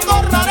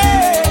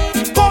recordaré,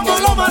 como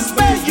lo más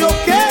bello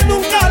que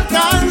nunca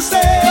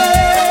alcancé.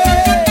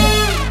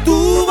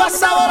 Tú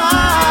vas a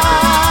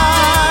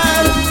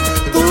volar,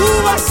 tú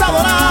vas a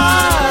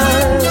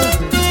volar.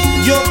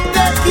 Yo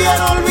te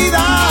quiero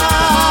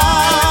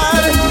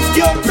olvidar,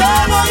 yo te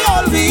voy a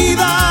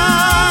olvidar.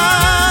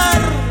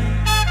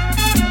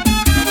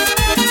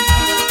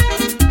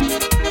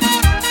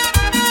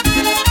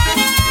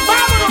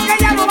 Vámonos que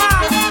ella no va,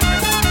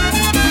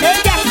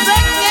 ella se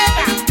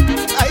queda.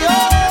 Ay,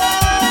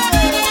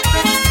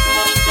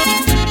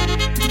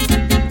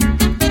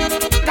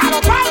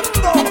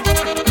 galopando,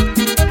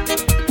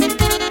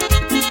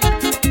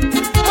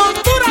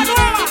 montura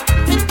nueva.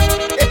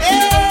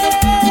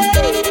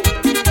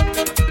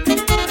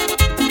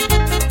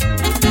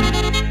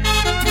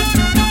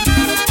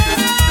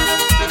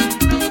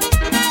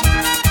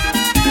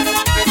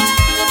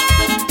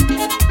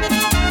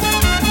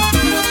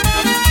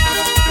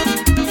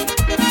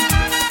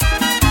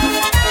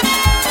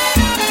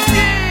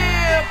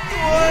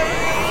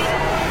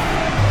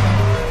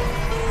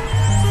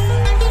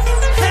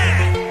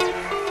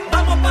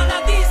 Vamos pa' la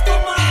disco,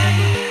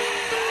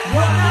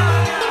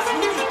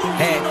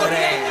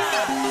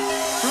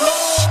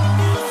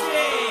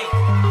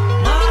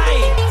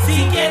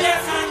 si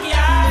quieres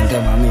janguear,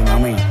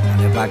 Mami,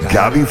 dale pa' acá.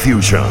 Gaby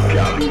Fusion.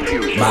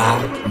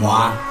 Vamos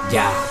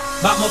allá.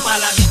 vamos pa'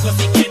 la disco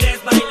si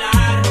quieres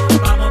bailar,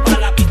 vamos pa'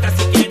 la pista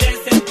si quieres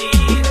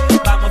sentir,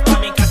 vamos pa'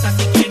 mi casa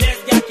si quieres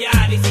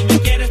yaquear, y si me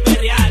quieres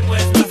perrear,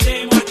 pues lo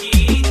hacemos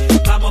aquí.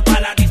 Vamos pa'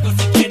 la disco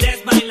si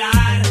quieres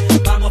bailar,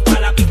 vamos pa'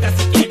 la pista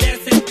si quieres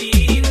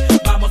sentir,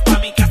 vamos pa'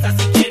 mi casa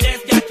si quieres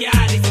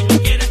yaquear, y si me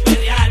quieres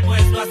perrear,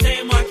 pues lo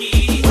hacemos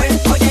aquí.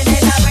 Pues oye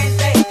nena,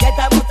 vente, que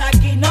estamos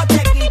aquí, no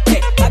te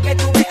quites, pa' que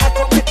tú veas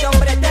como este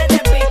hombre te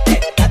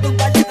despiste. Date un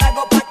par de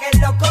tragos pa' que el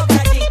loco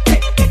gallite,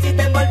 que si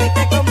te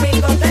envolviste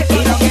conmigo te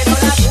y no quiero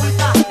la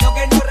culpa, lo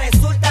que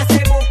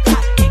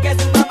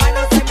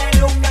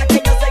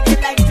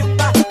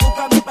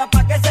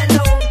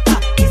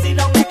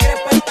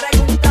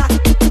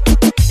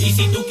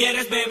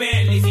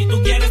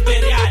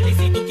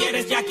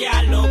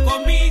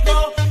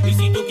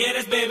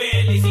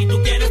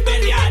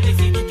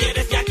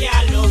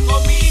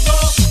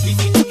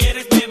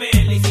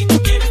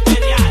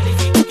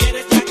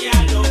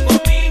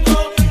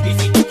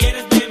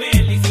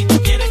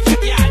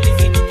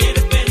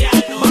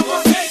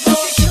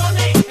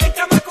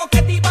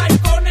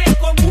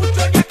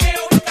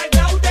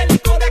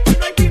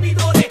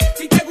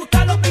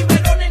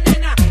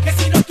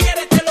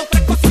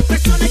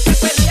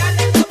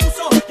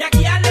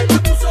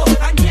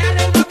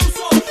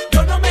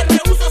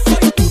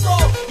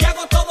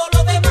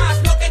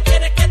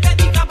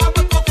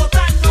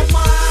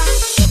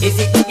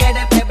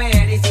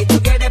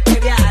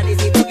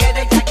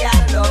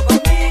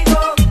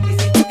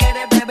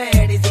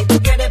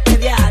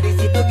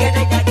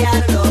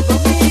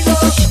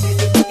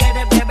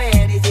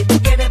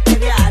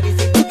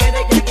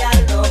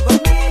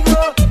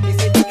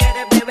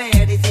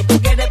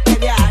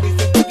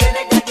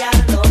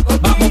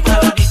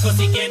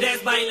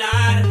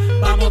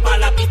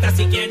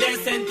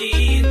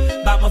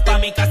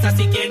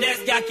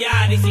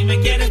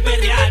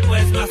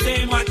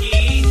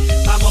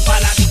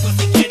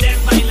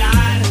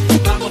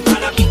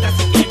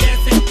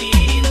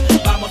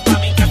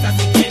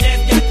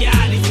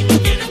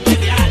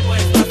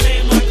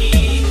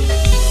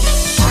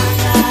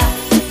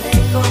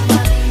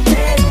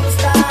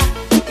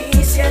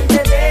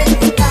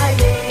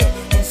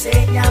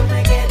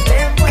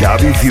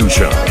Gaby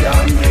Fusion.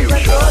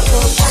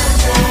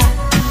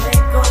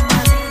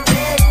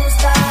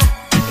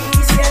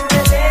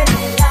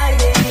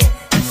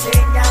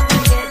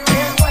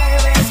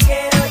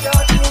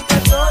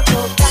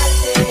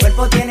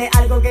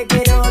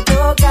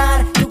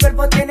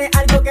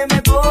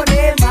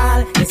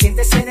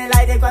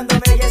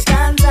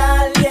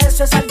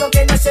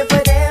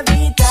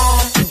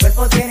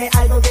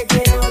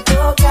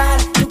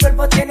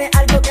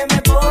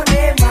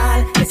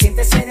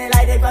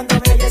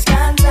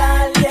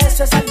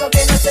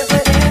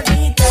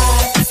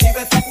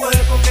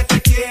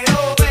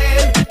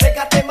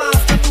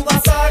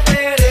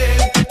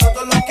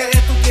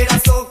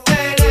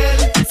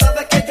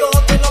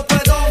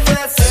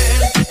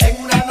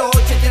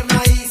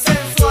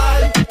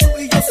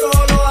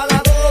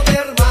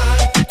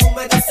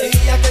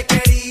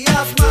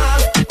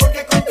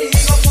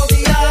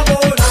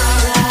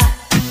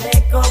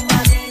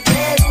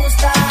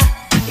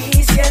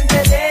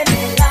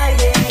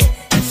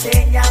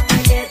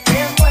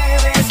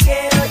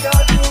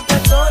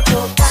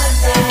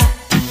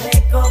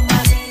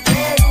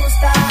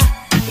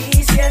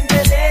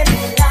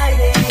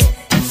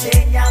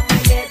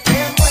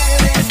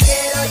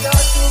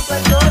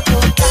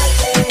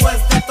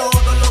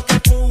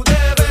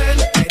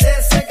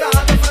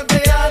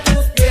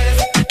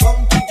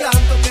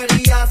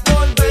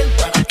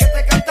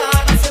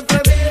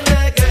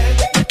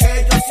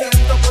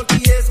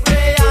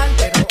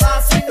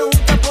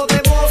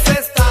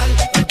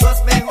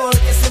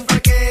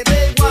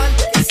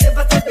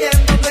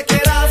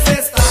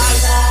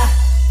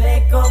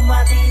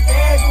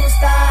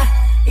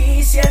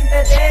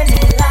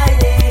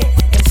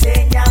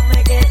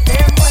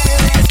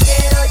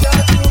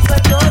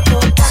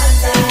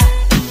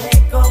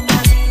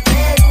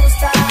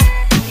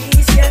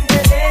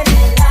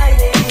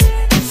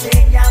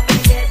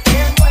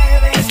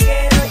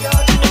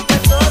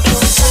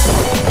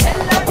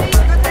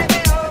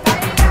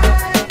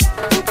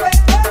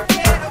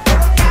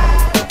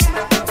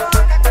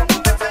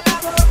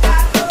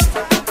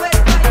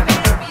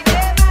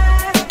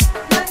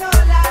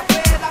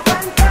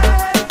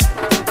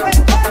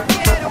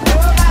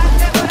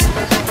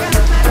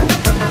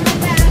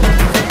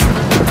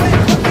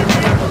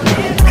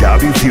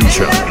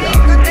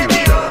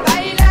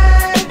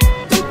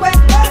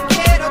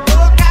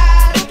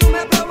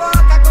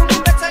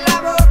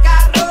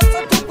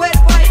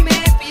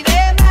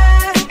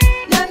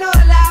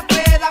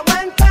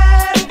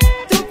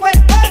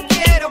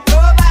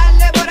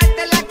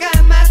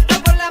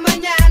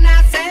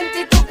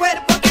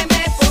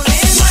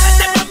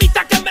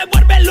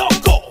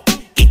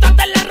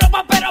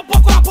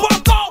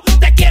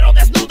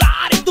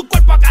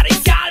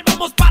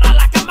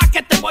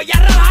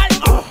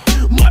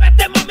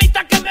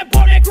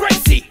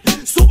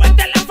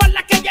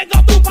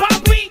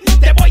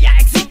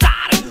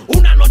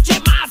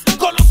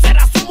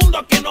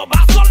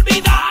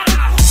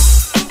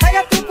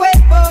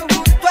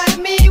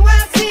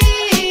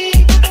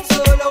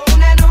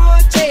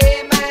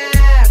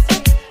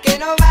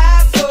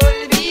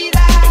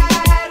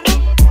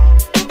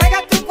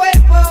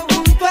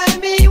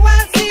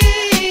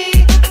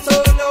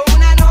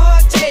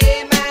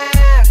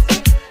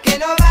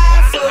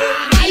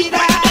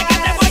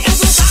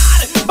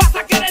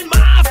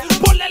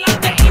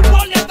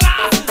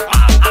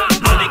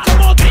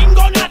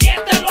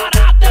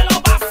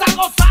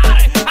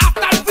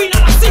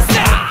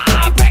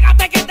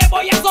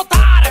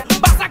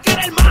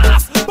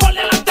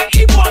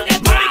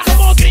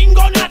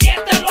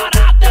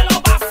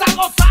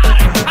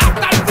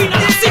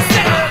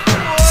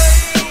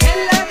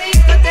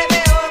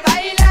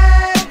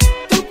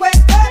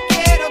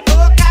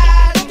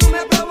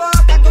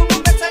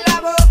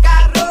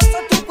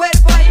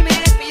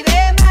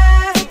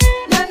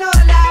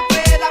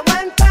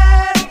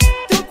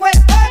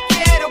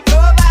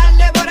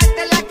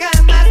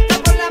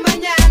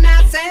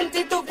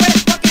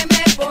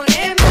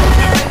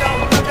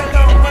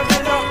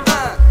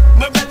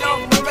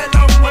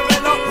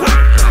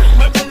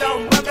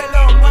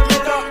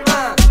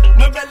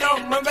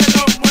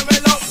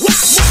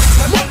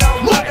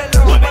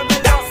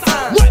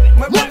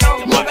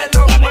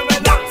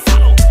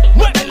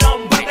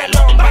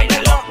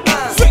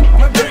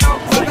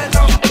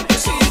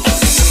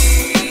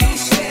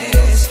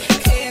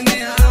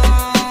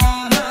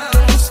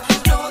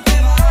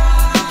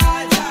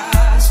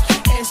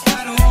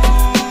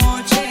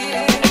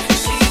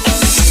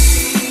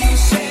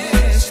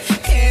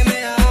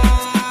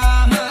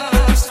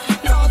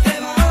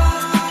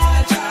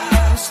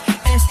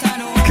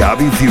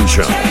 Gaby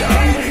Fusion.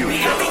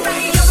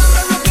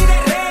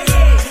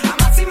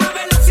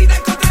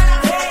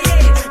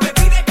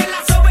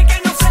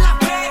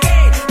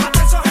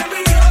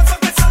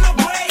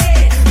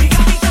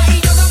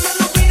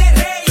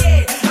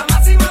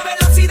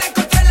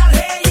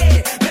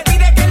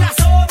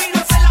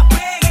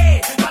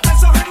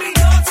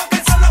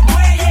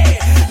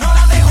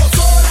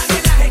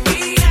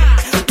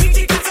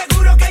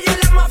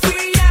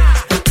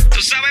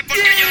 ¿Tú sabes por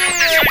qué yo no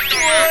te suelto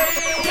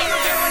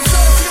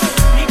más?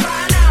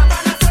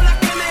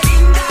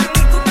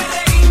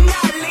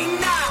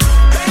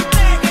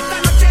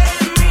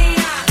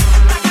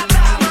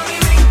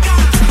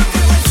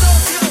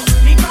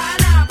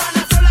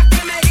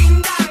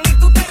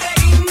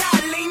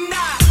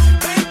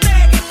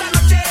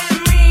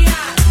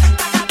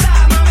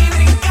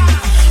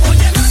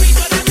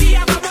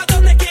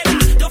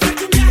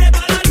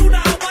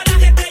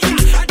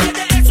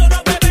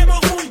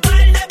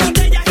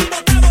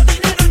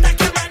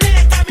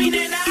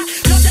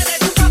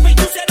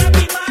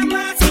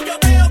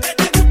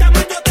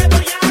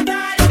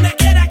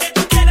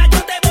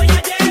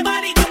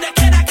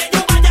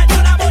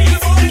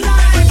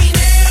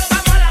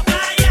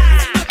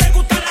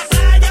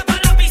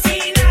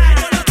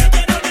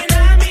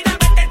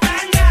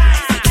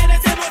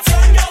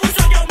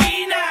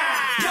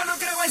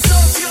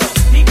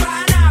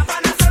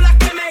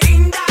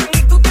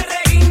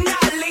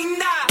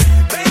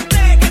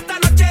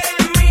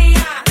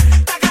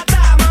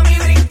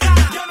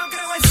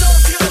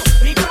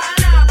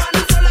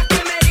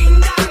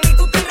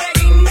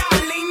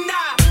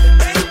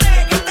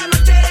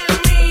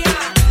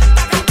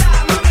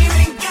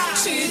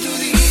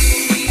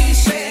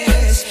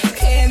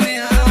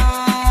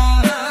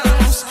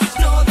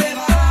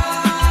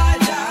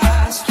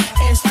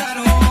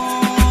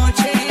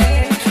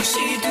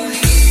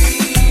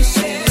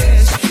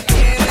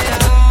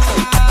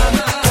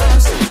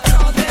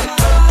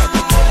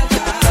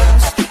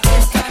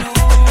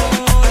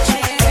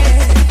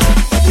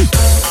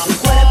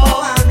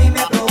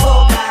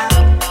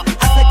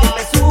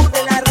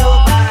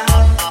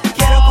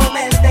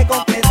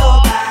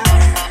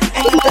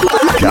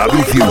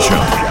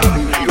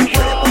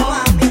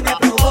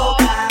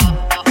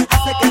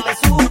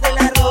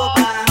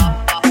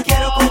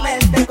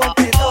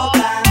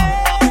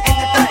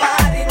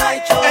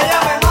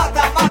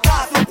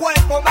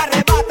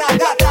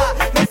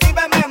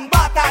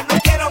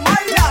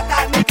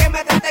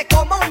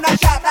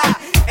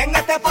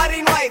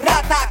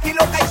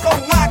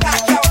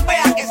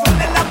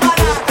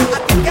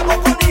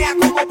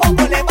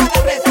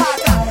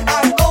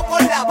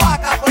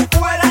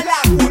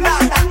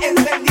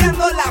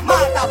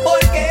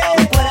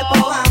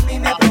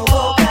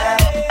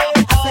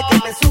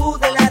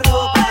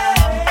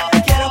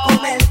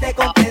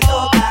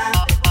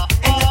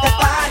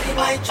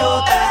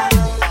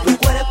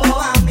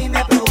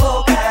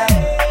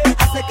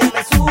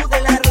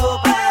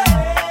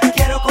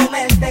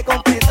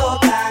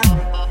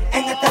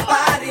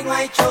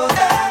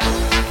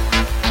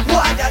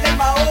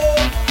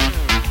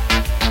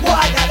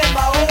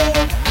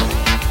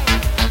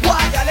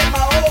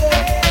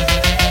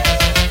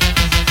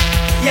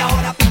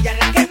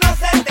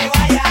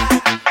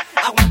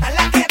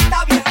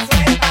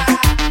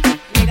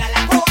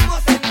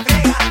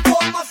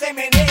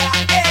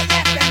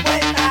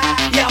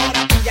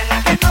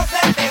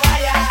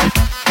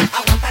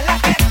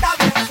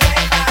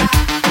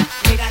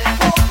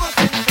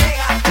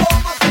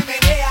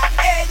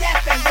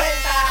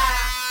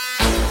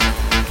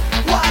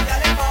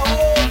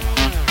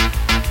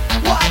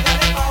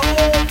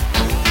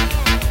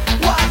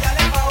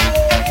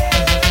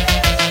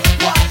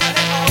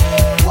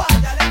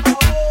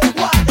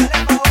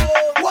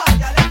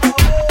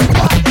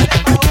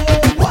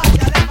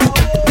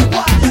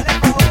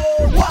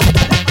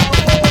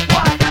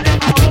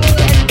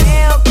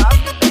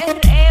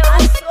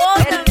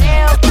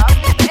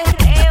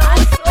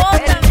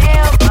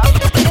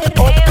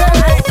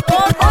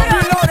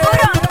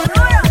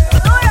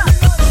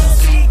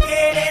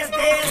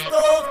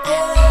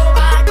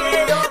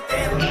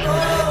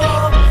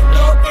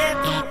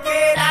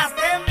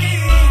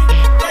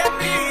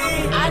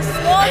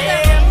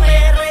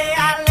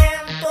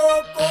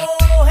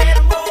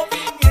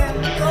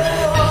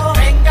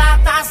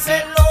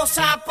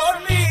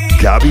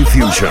 Gabby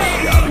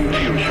Fusion.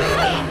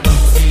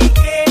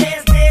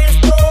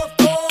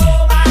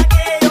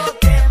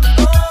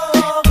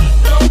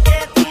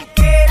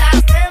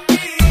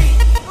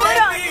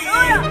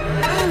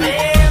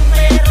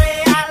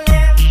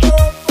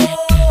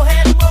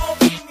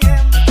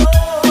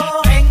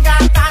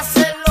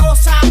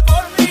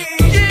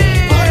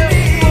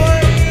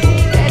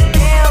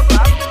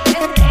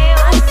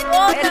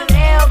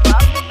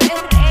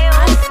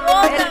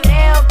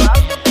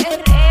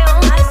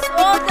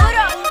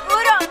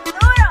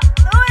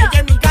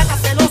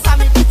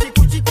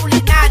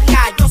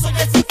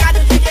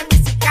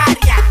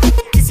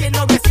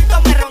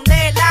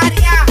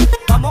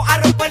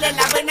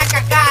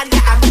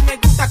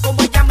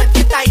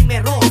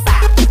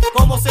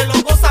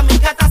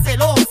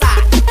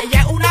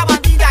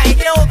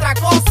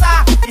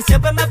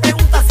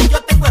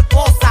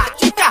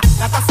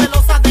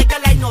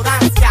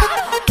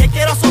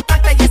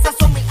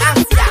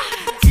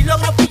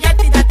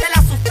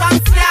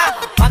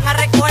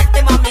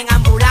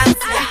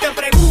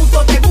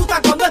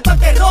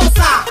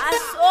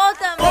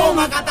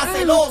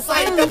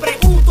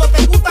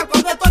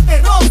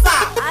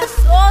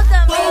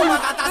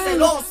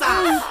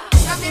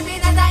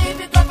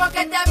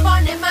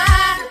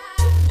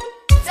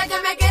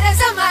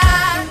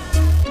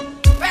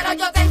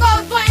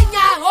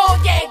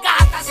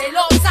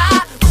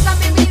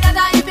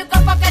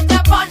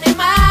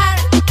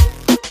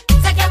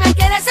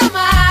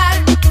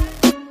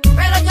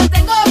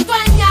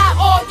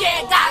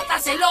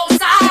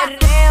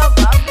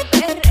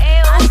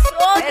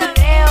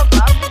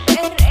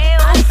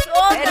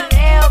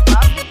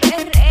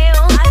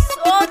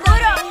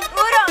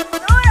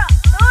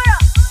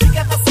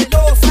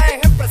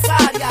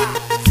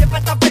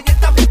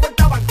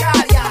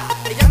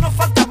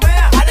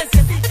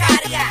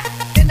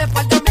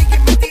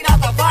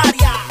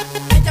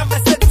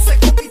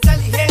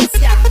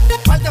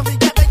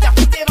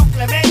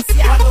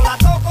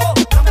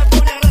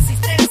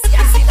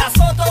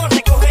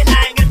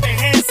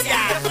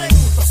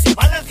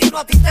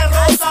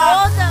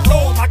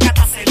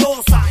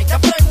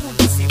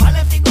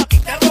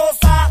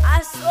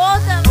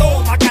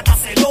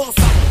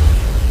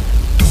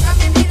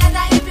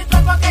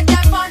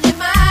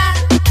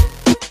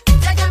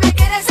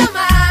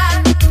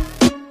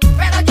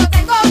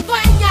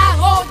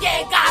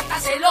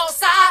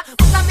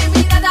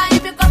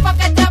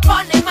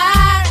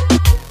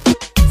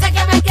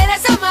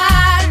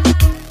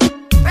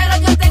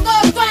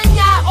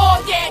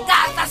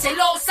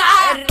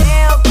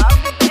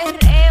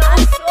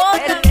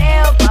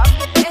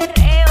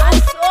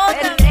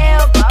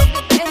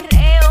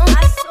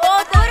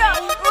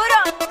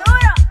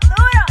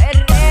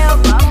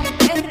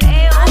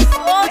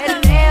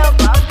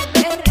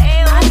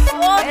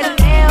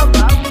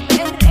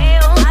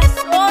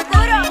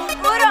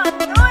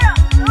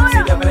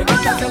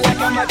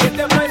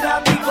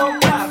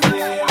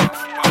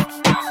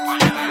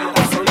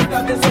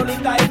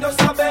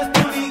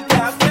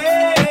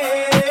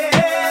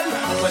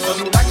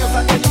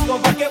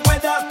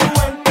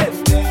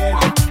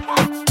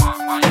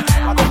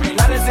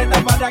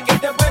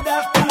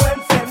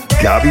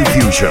 Gabby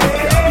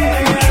Fusion.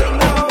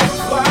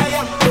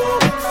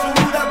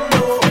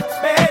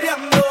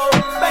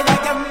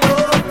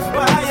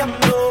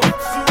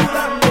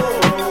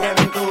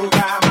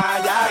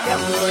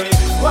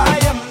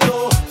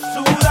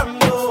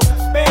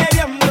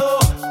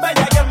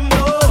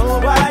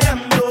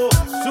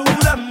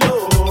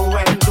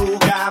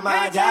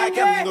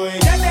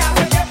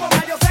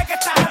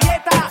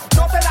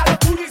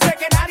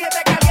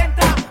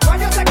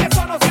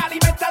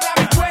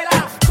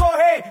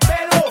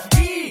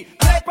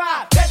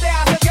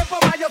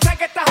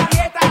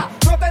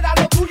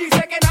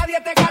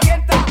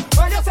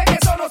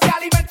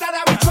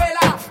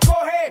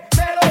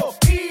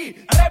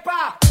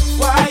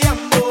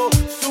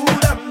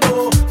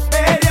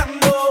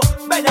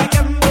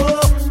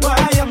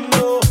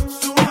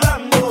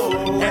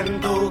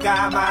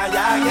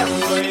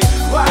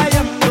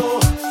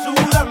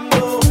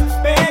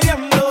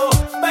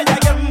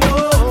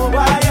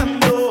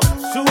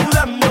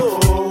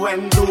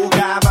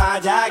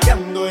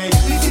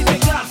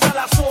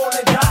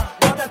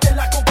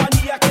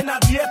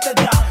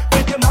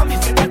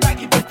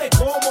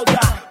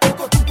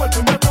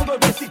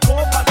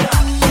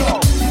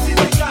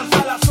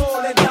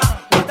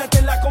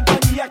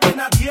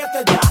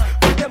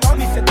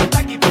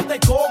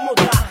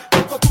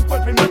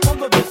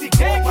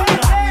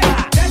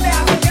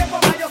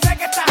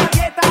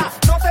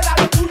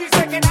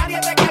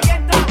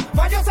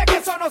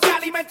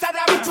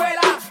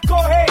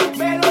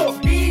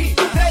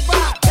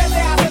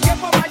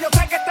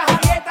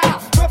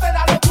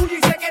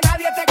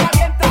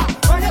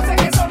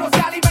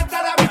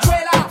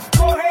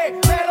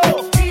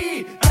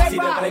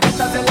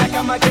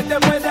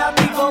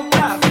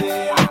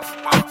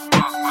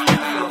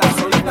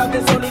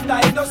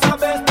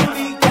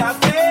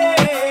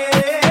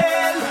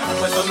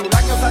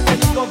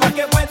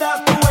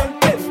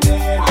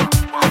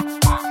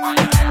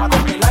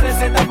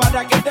 nada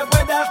para que te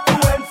puedas tú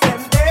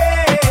encender.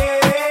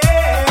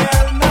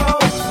 No,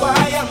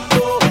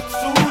 guayando,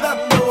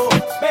 sudando,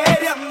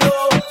 peleando,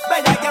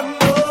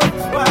 bellaqueando,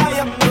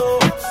 guayando,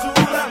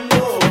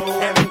 sudando,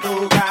 en tu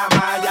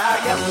cama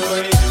yaqueando,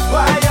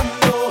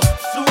 guayando,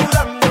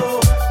 sudando,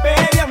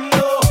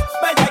 peleando,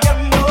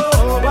 bellaqueando,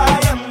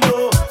 guayando,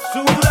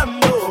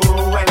 sudando,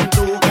 en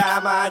tu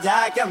cama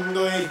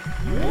yaqueando.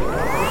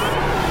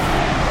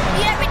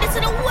 Yeah, but this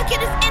is the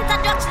wickedest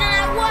introduction in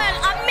the world.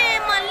 A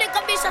man, lick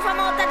a bishop from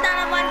out of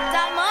Donovan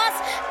Thomas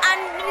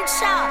and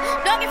Shaw.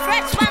 Doggy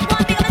Fresh man, go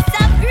and pick up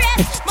yourself,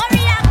 Grace.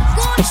 Maria,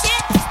 good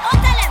shit. Oh,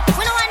 tell him,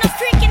 we don't want no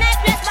freak in that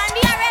place, man.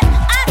 The arrest,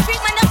 all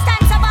freak man just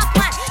stand so back,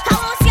 man.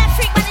 Come on, see a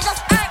freak man, it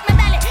just hurt my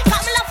belly.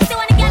 Come love to see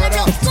when the girl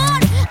looks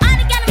good. All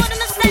the girl want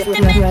them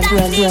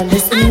sentimentality.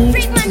 All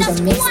freak man just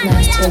one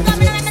way out,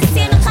 come and let me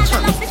see no kind of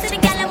love to see the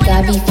girl when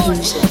they look good.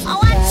 I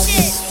watch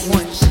it.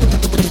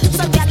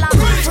 Some girl are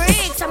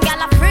freak, some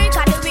girl are freak,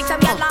 and the weak, some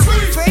girl are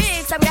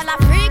freak, some girl are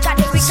freak, and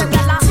the weak, some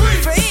girl are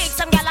freak,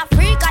 some girl are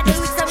freak, and the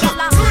weak, some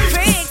girl are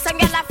freak, some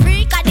girl are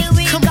freak, and the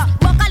weak.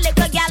 Walk a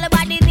little girl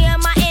body near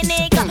my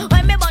neck.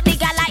 When me bought the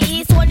girl I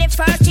eat, only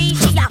 30,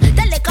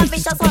 the little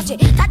vicious watch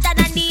it. Tata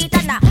and neat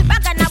and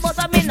back and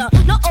about a minute.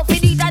 No off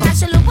it and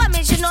she look at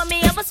me, she know me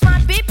have a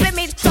smart people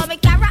me, so me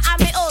carry on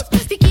me out.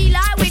 The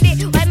killer with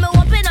it. When me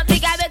open up the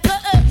girl, me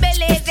couldn't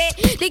believe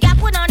it. The girl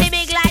put on the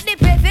big light, the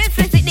pretty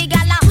physique, the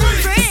girl are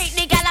freak,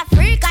 the girl are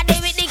freak, and the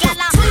with the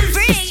girl are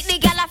freak, the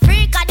girl are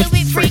freak, and the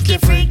with freaky,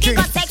 freaky.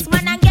 Got sex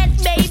man and get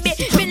baby.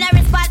 Me no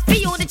respond for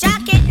you, the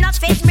jacket not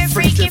fit me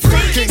freaky,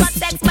 freaky. Got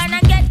sex man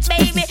and get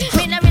baby.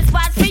 Me no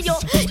respond for you.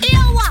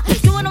 You what?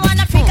 You don't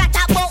wanna freak at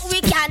about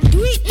we can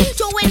do it.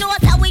 So we know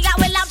that we got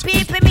well and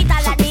people me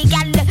tell her the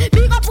girl.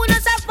 Big up on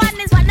yourself on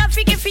this one, no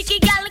freaky, freaky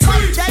girl.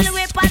 Come tell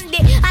we pandy,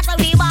 after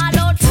we ball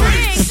out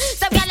freak.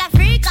 Some girl are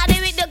freak, and the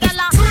with the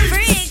girl are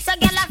freak. Some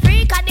girl are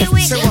freak, and the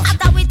with.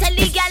 After we tell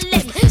the girl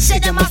them, say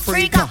them a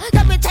freak.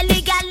 Then we tell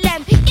the girl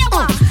them, you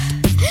what?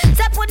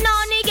 Say put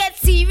on it get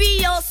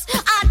serious,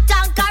 and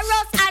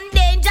dangerous and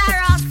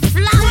dangerous.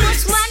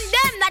 Flowers man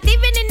them, not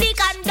even in the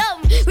condom.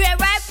 Where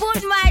I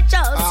put my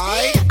trust.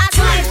 As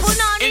I put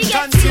on it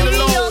get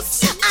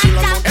serious, and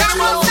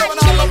dangerous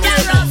and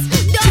dangerous.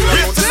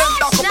 Don't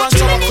trust, not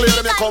even in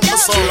the condom.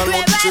 Where I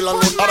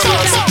put my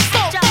trust.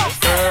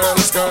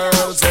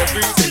 Girls,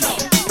 every day.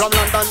 From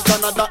London,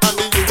 Canada, and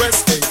the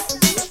USA.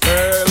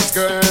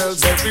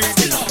 Girls, every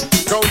day.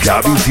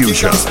 Gabby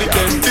Fusion.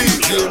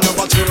 DJ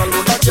never chill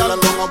alone, that girl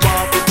along a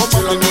bar.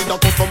 Come on, need a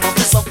customer,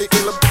 piece of the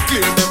hill,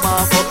 clear them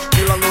off.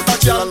 Chill alone,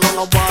 that girl along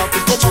a bar.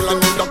 Come on,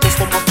 need a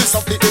customer, piece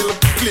of the hill,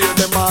 clear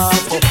them off.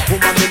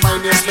 Woman, the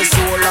mind is the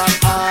soul and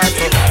heart.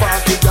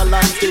 Party girl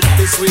and tip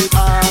the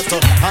sweetheart.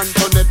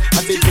 Antoinette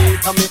at the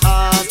beat of me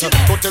heart.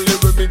 Go tell the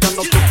women you're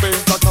not to pay,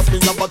 cause me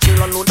have a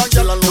chill alone, that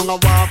girl along a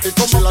bar.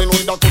 Come on,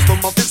 need a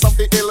customer, piece of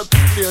the hill,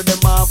 clear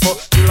them off.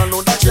 Chill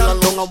alone, that girl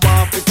along a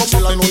bar. Come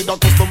on, need a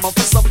customer,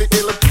 piece of the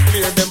hill,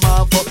 clear them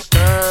off.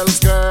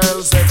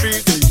 Girls, every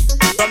day.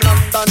 From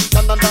London,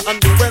 Canada, and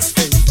the West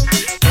End.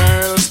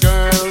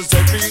 Girls,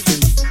 every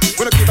day.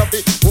 When I get up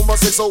it,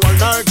 homosexual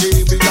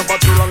nargy. Be a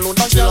chill alone,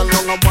 that girl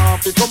along a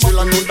bar. Come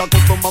on, need a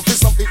customer,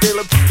 piece of the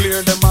hill, clear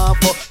them off.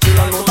 Chill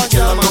alone, that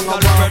girl along a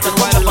bar.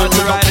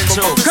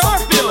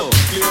 Curfew.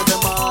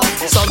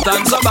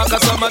 Sometimes I'm back,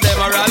 some of them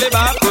are rally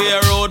back. We a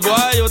road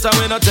boy, youth and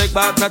we no take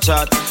back no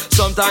chat.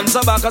 Sometimes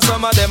I'm back,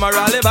 some of them are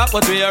rally back,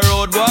 but we a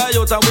road boy,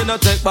 youth and we no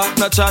take back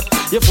no chat.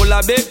 You full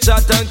of big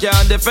chat and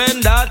can't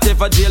defend that.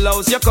 If a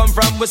jailhouse you come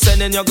from, we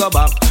sending you go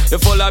back. You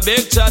full of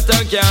big chat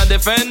and can't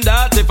defend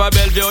that. If a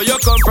Bellevue you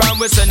come from,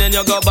 we sending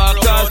you go back.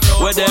 Cause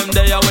with them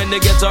there when they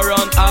get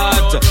around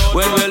hot.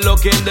 When we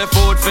looking the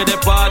food for the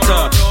pot.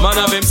 Man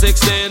have him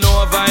 16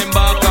 over him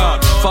back.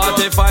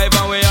 45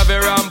 and we have a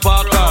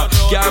rampacker.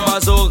 Car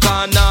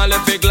bazooka and all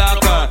if it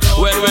glocker.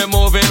 When we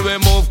moving, we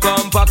move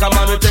compact.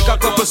 Man we take a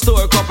couple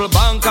store, couple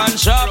bank and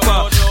shop.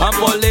 And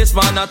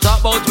policeman a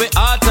top out we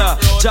hotter.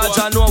 Judge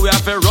I know we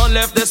have to run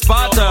left the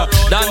spot.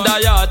 Dan the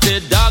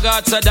yachted, dog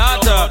at the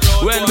data.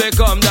 When we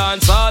come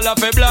dance all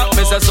of a block.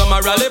 Me say some a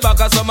rally back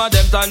and some of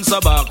them turn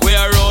so back. We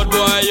a road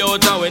boy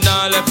out and we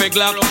not left it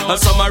glock. And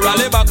some a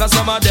rally back and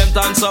some of them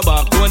turn so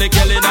back. When they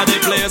killing at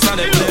the place and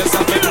the place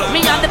of the block.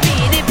 Me on the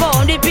beady,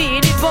 body,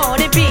 beady,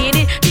 body,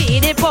 beady,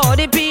 beady,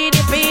 body,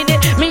 beady, beady.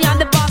 Me on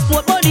the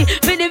passport body,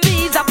 for the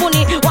visa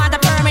money. Want a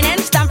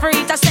permanent stamp for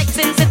it, a sex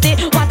in city.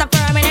 Want a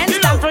permanent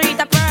stamp for it,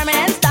 a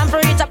permanent stamp for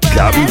it, a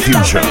permanent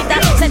stamp for it,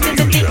 a sex in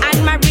city.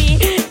 And Marie,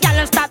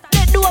 girl stop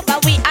the do over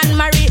we and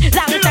Marie.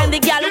 Long time the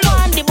girl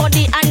want the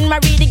body and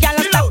Marie. The girl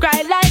stop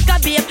cry like a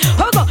babe.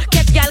 Ho go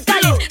get girl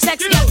college,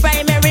 sex girl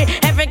primary.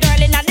 Every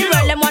girl in the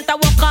world them want to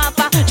walk off.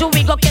 So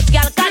we go get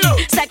girl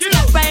college, sex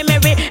girl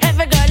primary.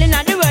 Every girl in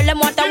the world them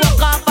want to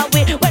walk off.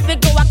 When we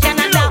go a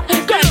Canada,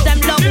 girls them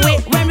love we.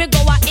 When we go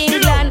a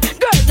England,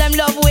 girls them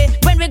love we.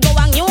 When we go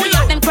a New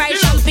York, them cry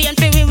champagne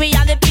for we. We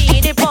are the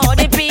PD,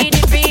 body, PD,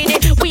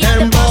 PD. We are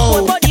the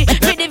passport body,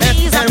 for the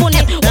visa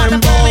money. Want a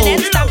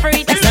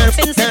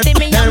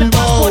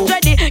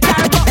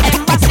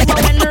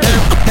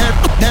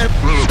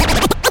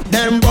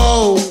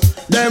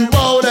Them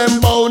bow,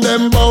 them bow,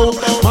 them bow.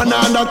 Man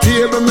on the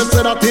table, me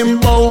say that him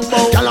bow.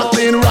 Girl a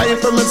clean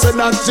rifle, me say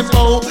that she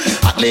bow.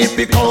 At least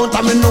the count,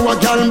 I me know a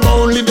girl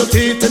bow. Little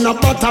teeth in the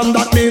bottom,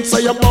 that means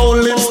say you bow.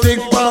 Lipstick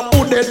for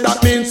hooded,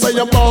 that means say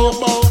you bow.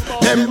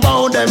 Them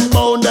bow, them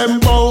bow, them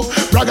bow.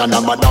 Bragga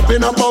number up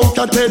in a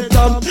bucket head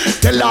top.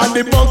 Tell all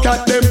the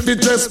bucket them fi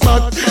dress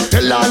back.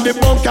 Tell all the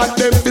bucket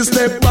them fi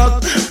step back.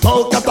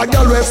 Bucket a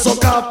girl with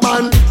suck up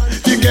man.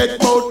 You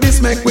get bout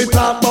this, make we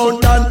talk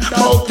bout that.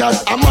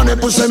 Bucket a money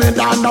push me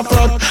down the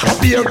front. A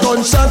beer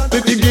gunshot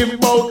if you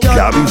give bucket.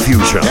 Gabby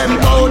Fusion. Them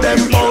bow,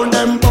 them bow,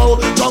 them bow.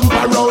 Jump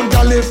around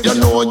girl if you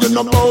know you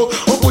no bow.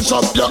 Push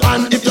up your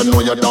hand if you know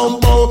you don't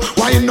bow.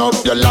 Wind up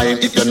your line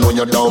if you know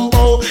you don't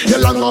bow.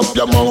 You long up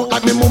your mouth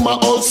like me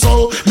mama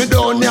also. Me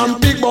don't yam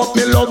big but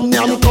me love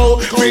yam cow.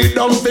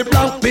 Freedom for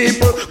black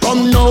people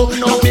come now.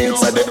 That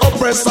means that the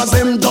oppressors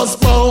them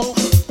just bow.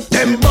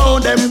 Them bow,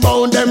 them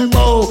bow, them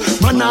bow.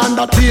 Man on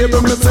the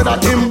table, me say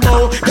that him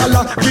bow. Gyal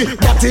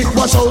get it,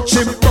 wash out,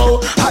 she bow.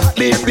 At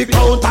least we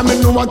count, and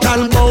me know a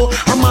gyal bow.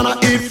 A man a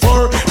eat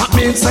for, that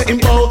means say him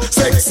bow.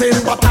 Sex in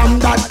bottom,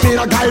 that mean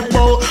a guy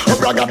bow. A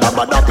bragga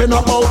dabba dap in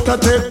a bow to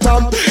take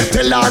top.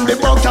 Tell on the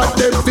bucket,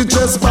 them fi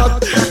chest back.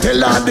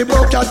 Tell on the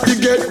bucket, fi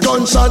get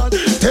gunshot.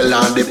 Tell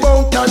on the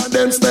bucket,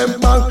 them step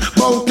back.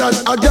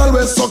 Bucket, a gyal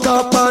we suck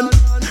up and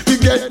we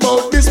get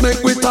bout this,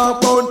 make we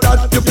talk about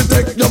that. You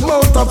protect your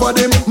mouth off of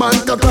them man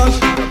catan.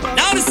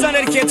 Now this song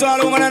dedicated to all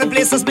women and the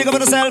place to speak up for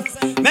yourself.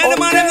 Man, the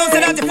man them know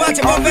say that the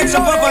party pop, vex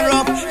up and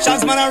rough.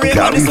 Shots man and rape,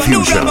 and this one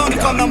new girl bound to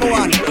come number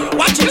one.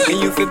 Watch it.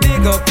 And you feel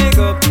big up, big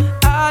up.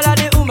 All of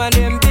the woman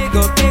them big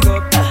up, big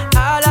up.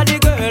 All of the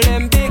girl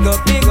them big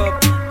up, big up.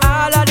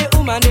 All of the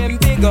woman them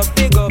big up,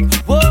 big up.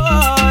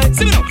 Whoa.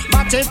 See me now,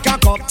 bat it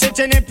cock up,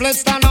 titty nipple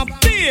stand up.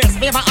 Beers,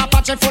 favor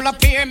Apache full of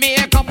peer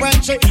makeup when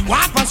she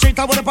walk on street.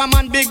 I would up a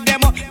man big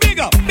demo, big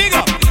up, big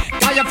up.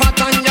 Got your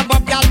fat on your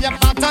bob, got your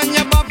fat on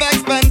your bob,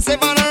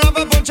 expensive and a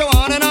rubber put you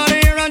on and out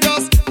here and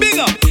just big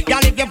up.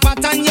 Got if your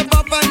fat on your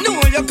bob and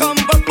know you come,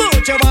 but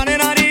put you on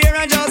and out here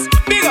and just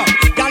big up.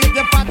 Got if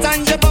your fat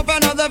on your bob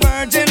another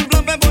virgin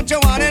plump and put you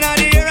on and out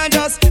here and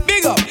just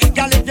big up.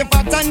 Got if your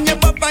fat on your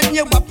bob and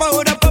you wap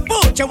out up and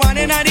put you on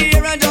and out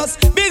here and just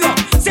big up.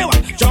 Say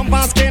what? Jump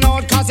and skin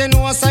out cause you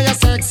know say you're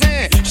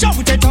sexy. Shout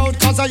it out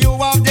cause you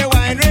have the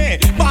winery.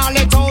 Ball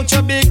it out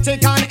your big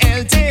tick and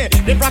healthy.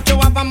 The rock you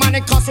have a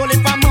money cost only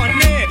for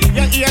money.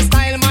 Your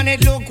hairstyle man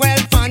it look well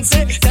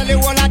fancy. Tell you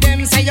all of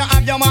them say you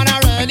have your man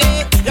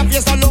already. Your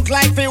face don't look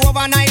like the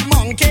overnight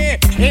monkey.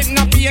 It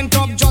not paint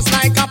up just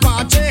like a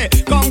party.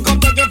 Come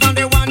take it from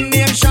the one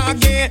named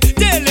Shaggy.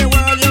 Tell the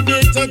world you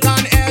big tick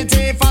and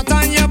healthy. Fat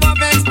and your buff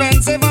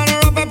expensive and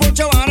rubber put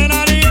you on and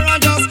out here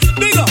and just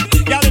big up.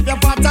 Girl if you're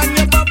fat and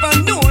your buff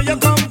and know you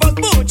come first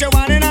put you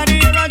on and out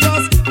here and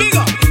just big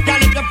up.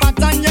 Girl if you're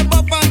fat and your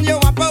buff and you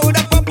wap out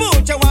up and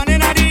put you on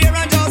and out here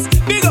and just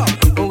big up.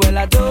 Well,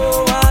 I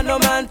don't want no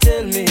man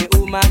tell me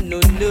woman no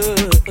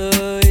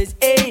noise,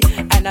 hey.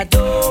 And I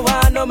don't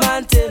want no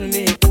man tell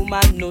me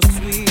woman no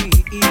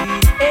sweet,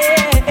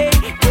 hey, hey.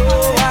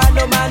 Don't want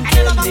no man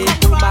tell me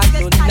woman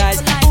no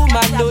nice,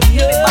 woman no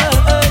noise.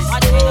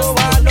 Don't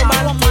want no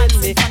man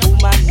tell me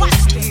woman no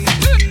sweet.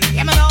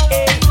 Yeah, me know.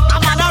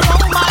 I'm on a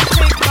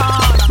romantic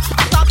call.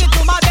 Talking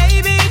to my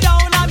baby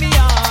down on me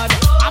yard.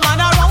 I'm on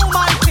a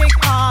romantic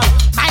call.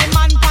 My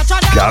man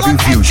patronize. Gabby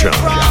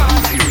Fusion.